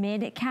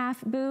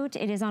Mid-Calf Boot.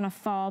 It is on a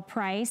fall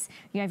price.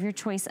 You have your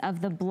choice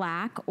of the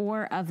black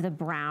or of the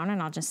brown,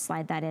 and I'll just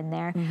slide that in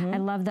there. I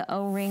love the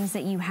O-rings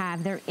that you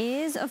have. There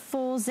is a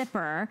full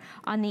zipper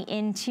on the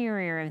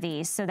interior of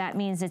these, so that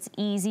means it's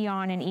easy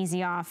on and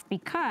easy off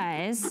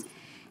because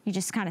you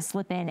just kind of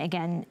slip in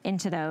again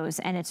into those,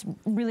 and it's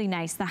really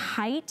nice. The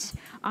height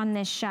on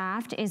this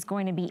shaft is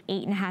going to be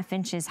 8.5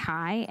 inches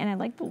high, and I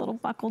like the little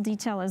buckle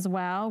detail as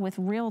well with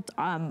real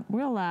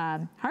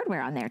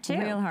hardware on there too.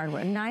 Real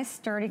hardware, nice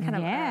sturdy kind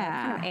of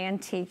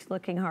antique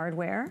looking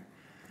hardware.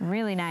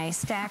 Really nice.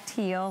 Stacked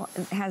heel,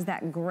 it has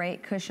that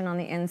great cushion on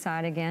the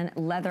inside again,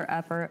 leather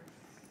upper,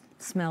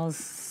 smells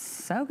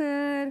so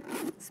good.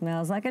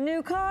 Smells like a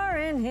new car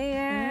in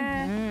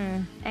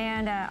here.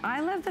 And I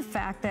love the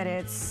fact that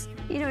it's,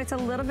 you know, it's a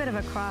little bit of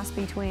a cross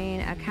between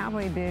a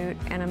cowboy boot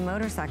and a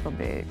motorcycle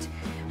boot.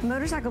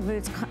 Motorcycle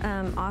boots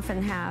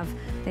often have,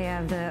 they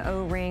have the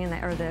O-ring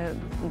and or the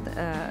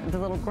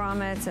little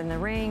grommets and the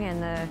ring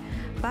and the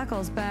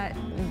buckles, but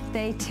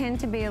they tend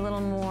to be a little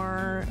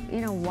more,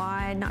 you know,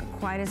 wide, not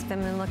quite as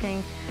feminine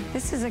looking.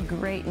 This is a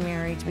great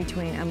marriage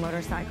between a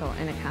motorcycle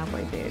and a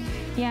cowboy boot.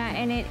 Yeah,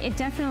 and it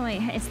definitely,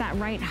 it's that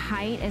right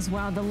height as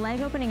well. The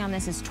leg opening on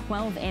this is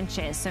 12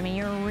 inches. So, I mean,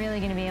 you're really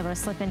gonna be able to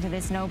slip into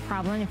this no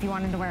problem. If you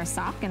wanted to wear a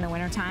sock in the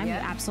wintertime, you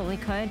absolutely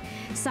could.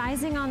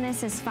 Sizing on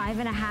this is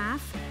 5.5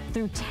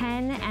 through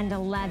 10 and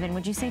 11.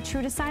 Would you say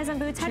true to size on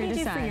boots? How do you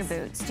do for your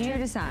boots? True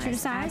to size. True to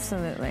size?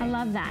 Absolutely. I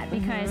love that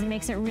because it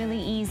makes it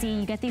really easy.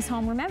 You get these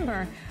home.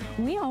 Remember,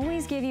 we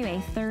always give you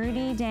a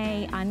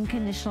 30-day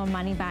unconditional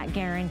money-back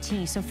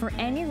guarantee. So for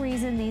any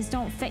reason these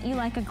don't fit you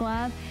like a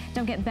glove,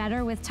 don't get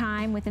better with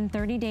time, within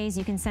 30 days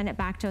you can send it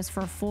back to us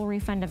for a full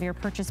refund of your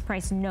purchase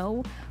price,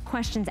 no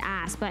questions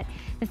asked. But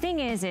the thing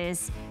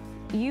is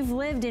you've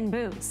lived in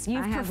boots.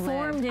 You've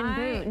performed in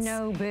boots. I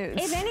know boots.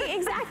 If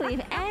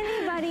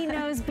anybody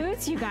knows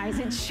boots, you guys,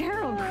 it's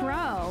Sheryl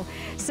Crow.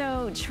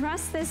 So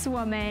trust this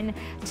woman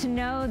to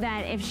know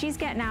that if she's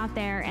getting out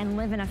there and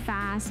living a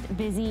fast,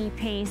 busy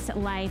paced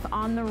life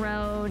on the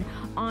road,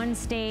 on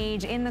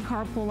stage, in the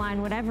carpool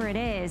line, whatever it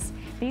is,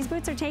 these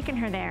boots are taking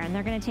her there, and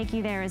they're gonna take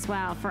you there as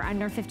well for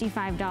under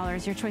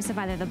 $55. Your choice of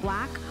either the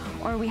black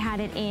or we had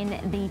it in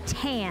the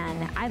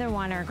tan. Either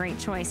one are a great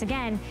choice.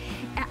 Again,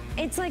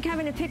 it's like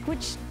having to pick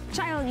which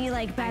child you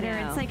like better.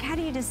 It's like, how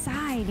do you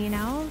decide, you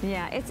know?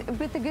 Yeah,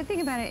 but the good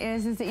thing about it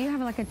is that you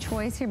have like a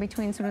choice here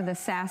between sort of the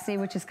sassy,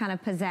 which is kind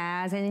of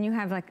pizzazz, and then you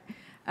have like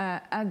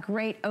a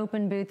great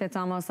open boot that's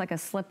almost like a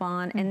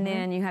slip-on, and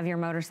then you have your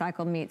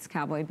motorcycle meets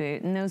cowboy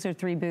boot. And those are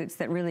 3 boots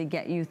that really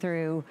get you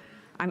through,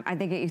 I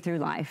think, get you through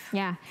life.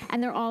 Yeah,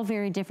 and they're all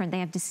very different. They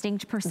have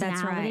distinct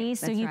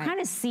personalities. So you kind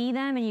of see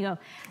them and you go,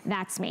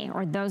 that's me,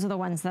 or those are the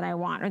ones that I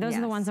want, or those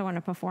are the ones I want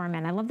to perform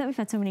in. I love that we've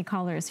had so many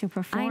callers who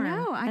perform. I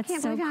know, I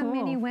can't believe how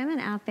many women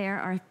out there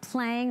are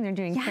playing, they're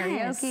doing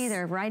karaoke,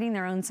 they're writing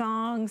their own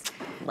songs.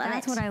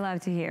 That's what I love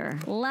to hear.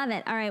 Love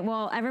it. All right,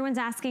 well, everyone's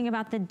asking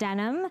about the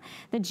denim,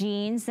 the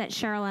jeans that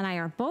Sheryl and I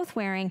are both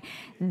wearing.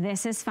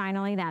 This is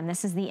finally them.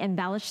 This is the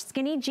embellished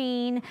skinny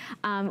jean.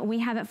 We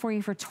have it for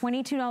you for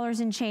 $22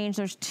 and change.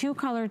 There's 2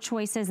 color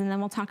choices, and then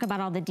we'll talk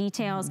about all the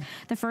details.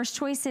 The first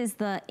choice is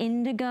the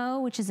indigo,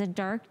 which is a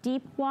dark,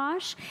 deep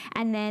wash,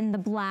 and then the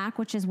black,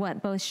 which is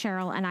what both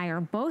Sheryl and I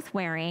are both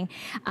wearing.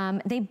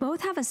 They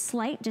both have a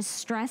slight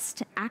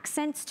distressed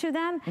accents to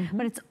them,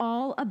 but it's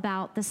all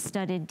about the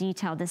studded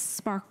detail, this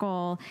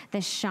sparkle,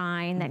 this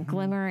shine, that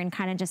glimmer, and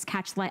kind of just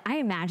catch light. I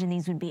imagine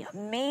these would be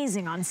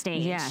amazing on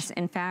stage. Yes,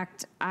 in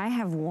fact, I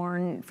have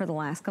worn for the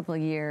last couple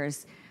of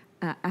years,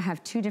 I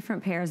have 2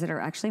 different pairs that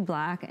are actually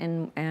black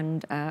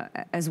and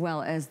as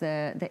well as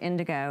the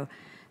indigo,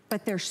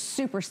 but they're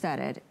super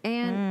studded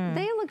and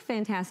they look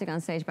fantastic on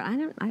stage. But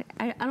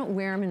I don't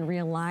wear them in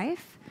real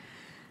life.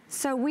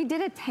 So we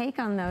did a take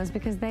on those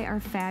because they are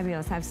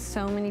fabulous. I have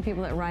so many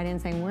people that write in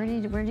saying, where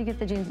did you get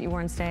the jeans that you wore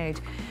on stage?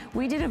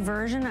 We did a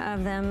version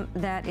of them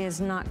that is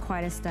not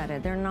quite as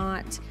studded. They're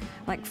not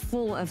like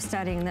full of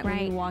studding that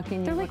when you walk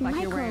in, you look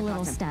like you're wearing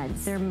little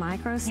studs. They're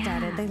micro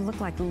studded. They look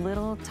like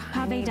little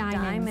tiny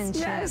diamond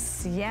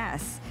chips.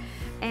 Yes.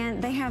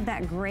 And they have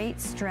that great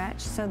stretch,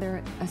 so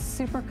they're a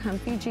super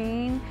comfy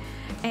jean.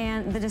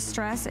 And the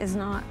distress is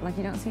not, like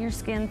you don't see your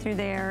skin through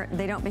there.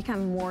 They don't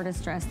become more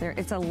distressed there.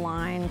 It's a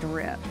lined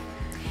rip,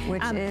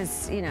 which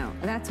is, you know,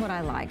 that's what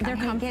I like. They're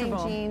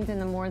comfortable. Jeans,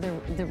 and the more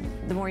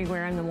you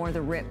wear them, the more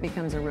the rip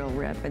becomes a real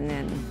rip, and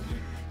then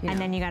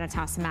then you got to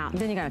toss them out.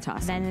 Then you got to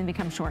toss them. Then they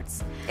become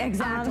shorts.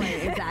 Exactly,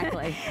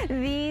 exactly.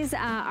 These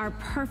are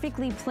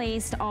perfectly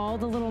placed. All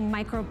the little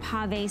micro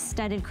pave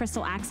studded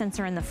crystal accents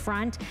are in the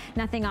front,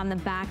 nothing on the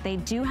back. They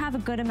do have a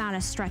good amount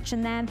of stretch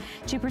in them,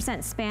 2%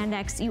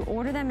 spandex. You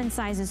order them in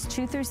sizes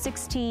 2 through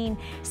 16,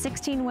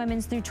 16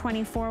 women's through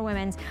 24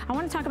 women's. I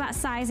want to talk about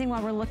sizing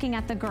while we're looking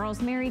at the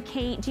girls.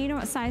 Mary-Kate, do you know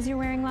what size you're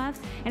wearing, love?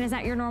 And is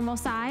that your normal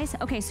size?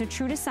 Okay, so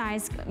true to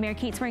size,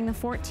 Mary-Kate's wearing the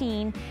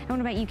 14. And what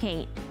about you,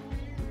 Kate?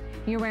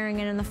 You're wearing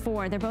it in the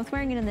 4. They're both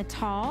wearing it in the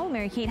tall.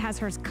 Mary-Kate has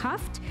hers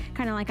cuffed,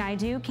 kind of like I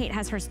do. Kate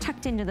has hers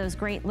tucked into those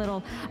great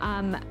little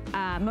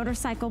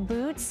motorcycle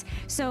boots.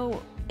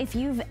 So if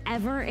you've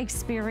ever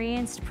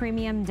experienced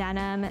premium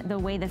denim, the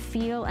way the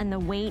feel and the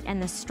weight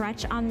and the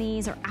stretch on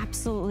these are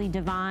absolutely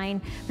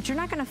divine, but you're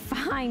not gonna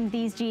find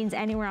these jeans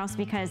anywhere else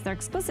because they're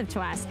exclusive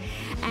to us.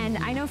 And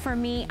I know for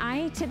me,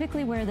 I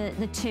typically wear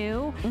the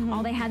 2.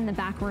 All they had in the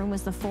back room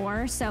was the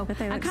 4. So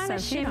I kind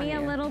of shimmy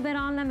a little bit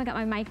on them. I got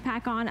my mic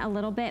pack on a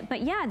little bit,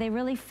 but yeah, they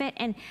really fit.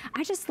 And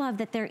I just love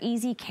that they're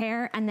easy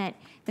care and that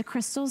the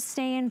crystals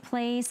stay in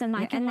place, and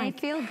they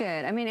feel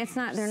good. I mean, it's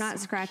not, they're not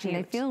scratchy.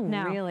 They feel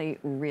really,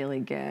 really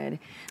good.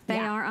 They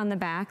are on the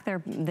back.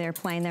 They're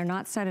plain. They're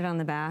not studded on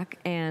the back,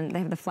 and they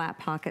have the flat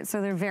pocket.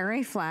 So they're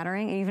very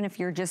flattering. Even if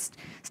you're just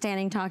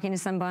standing talking to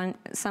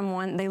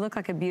someone, they look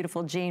like a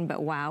beautiful jean.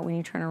 But wow, when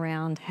you turn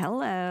around,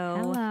 hello.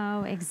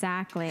 Hello,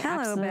 exactly.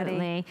 Hello,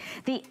 absolutely.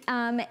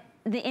 Betty.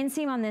 The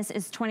inseam on this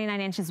is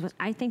 29 inches, which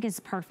I think is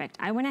perfect.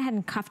 I went ahead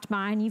and cuffed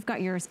mine. You've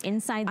got yours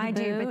inside the boot. I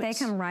do, but they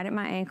come right at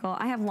my ankle.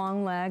 I have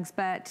long legs,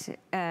 but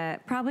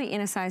probably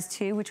in a size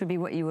 2, which would be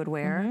what you would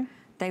wear.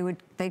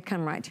 They'd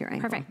come right to your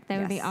ankle. Perfect, that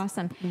would be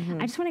awesome.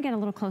 I just want to get a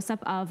little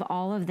close-up of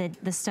all of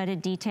the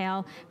studded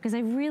detail, because I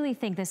really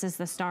think this is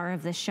the star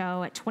of the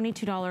show at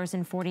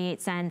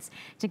 $22.48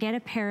 to get a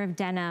pair of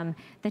denim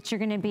that you're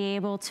gonna be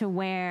able to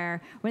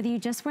wear, whether you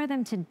just wear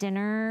them to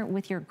dinner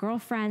with your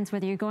girlfriends,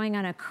 whether you're going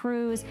on a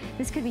cruise.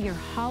 This could be your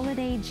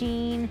holiday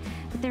jean,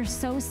 but they're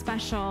so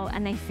special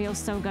and they feel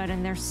so good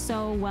and they're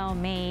so well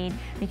made,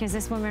 because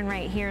this woman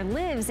right here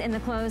lives in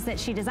the clothes that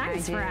she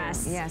designs for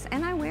us. Yes,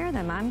 and I wear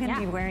them. I'm gonna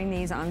be wearing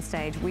these on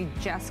stage. We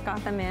just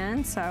got them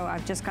in, so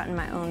I've just gotten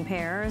my own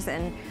pairs,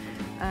 and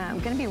I'm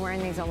gonna be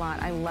wearing these a lot.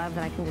 I love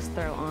that I can just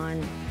throw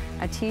on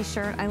a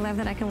t-shirt. I love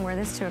that I can wear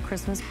this to a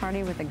Christmas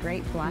party with a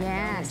great black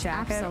velvet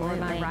jacket or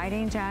my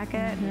riding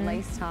jacket,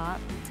 lace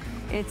top.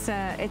 It's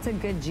a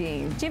good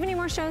jean. Do you have any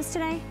more shows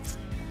today?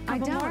 I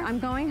don't. More? I'm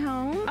going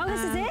home. Oh,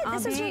 this is it?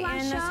 This is your last show? I'll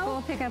be in the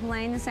school pickup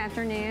lane this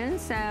afternoon,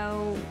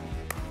 so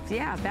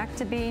yeah, back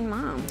to being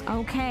mom.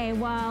 Okay,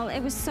 well, it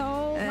was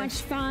so much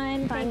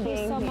fun. Thank you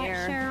so much,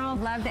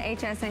 Sheryl. Love the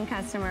HSN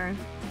customer.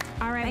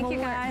 All right, thank you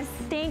guys.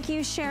 Thank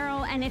you,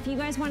 Sheryl. And if you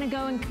guys want to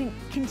go and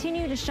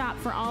continue to shop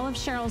for all of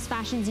Sheryl's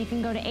fashions, you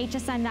can go to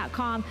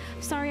hsn.com.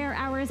 Sorry, our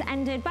hours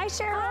ended. Bye,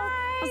 Sheryl. Bye.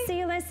 I'll see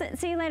you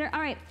later.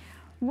 All right.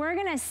 We're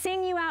gonna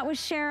sing you out with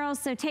Sheryl,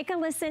 so take a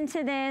listen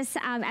to this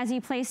as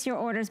you place your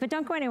orders. But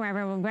don't go anywhere,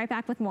 everyone. We'll be right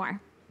back with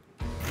more.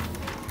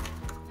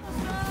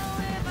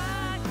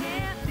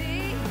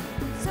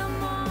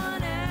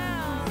 Someone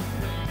else,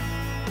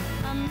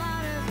 I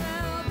might as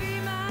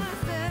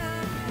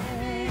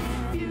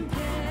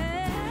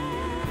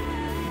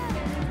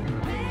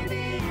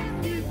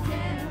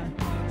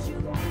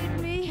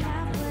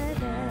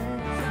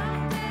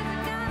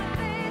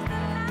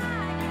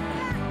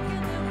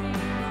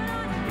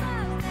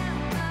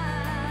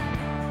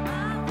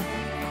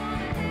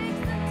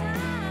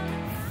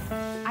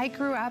I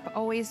grew up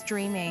always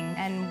dreaming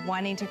and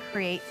wanting to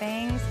create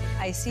things.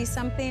 I see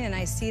something and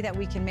I see that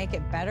we can make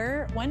it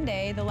better. One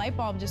day, the light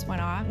bulb just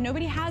went off.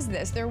 Nobody has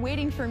this. They're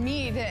waiting for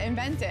me to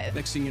invent it.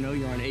 Next thing you know,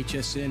 you're on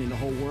HSN and the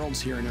whole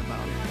world's hearing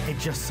about it. It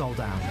just sold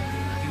out.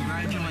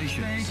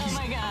 Congratulations. Oh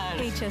my God.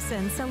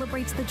 HSN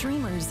celebrates the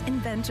dreamers,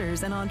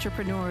 inventors, and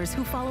entrepreneurs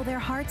who follow their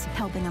hearts,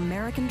 helping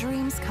American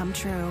dreams come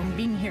true.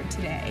 Being here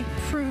today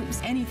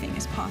proves anything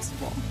is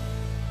possible.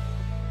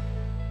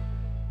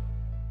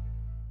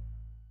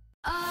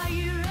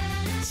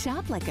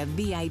 Shop like a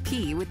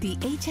VIP with the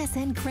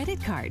HSN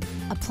credit card.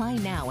 Apply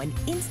now and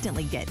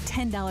instantly get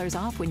 $10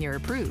 off when you're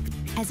approved.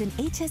 As an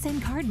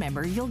HSN card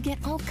member, you'll get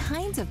all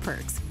kinds of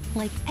perks,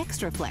 like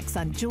extra flex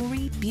on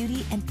jewelry,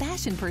 beauty, and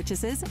fashion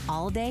purchases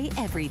all day,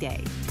 every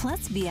day.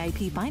 Plus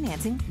VIP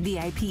financing,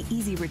 VIP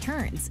easy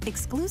returns,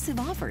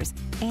 exclusive offers,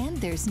 and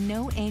there's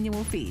no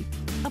annual fee.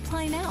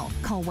 Apply now.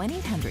 Call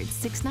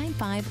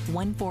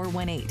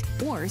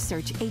 1-800-695-1418 or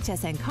search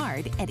HSN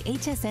card at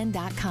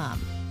hsn.com.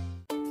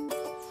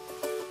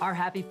 Our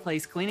Happy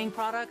Place cleaning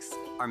products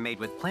are made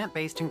with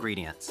plant-based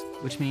ingredients,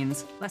 which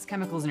means less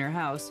chemicals in your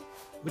house,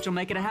 which will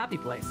make it a happy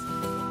place.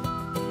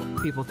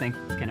 People think,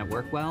 can it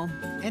work well?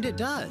 And it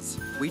does.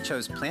 We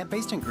chose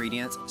plant-based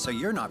ingredients so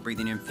you're not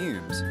breathing in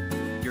fumes.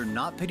 You're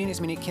not putting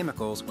as many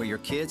chemicals where your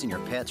kids and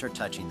your pets are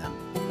touching them.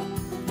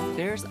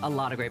 There's a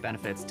lot of great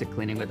benefits to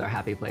cleaning with our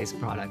Happy Place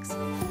products.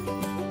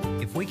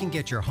 If we can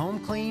get your home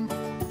clean,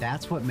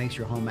 that's what makes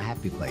your home a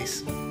happy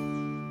place.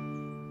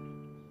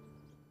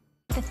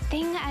 The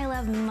thing I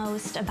love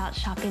most about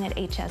shopping at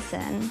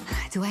HSN.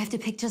 Do I have to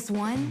pick just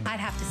one? I'd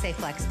have to say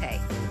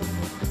FlexPay.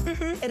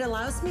 It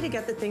allows me to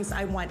get the things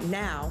I want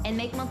now and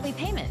make monthly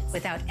payments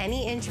without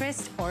any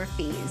interest or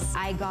fees.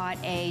 I got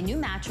a new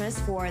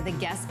mattress for the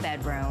guest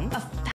bedroom,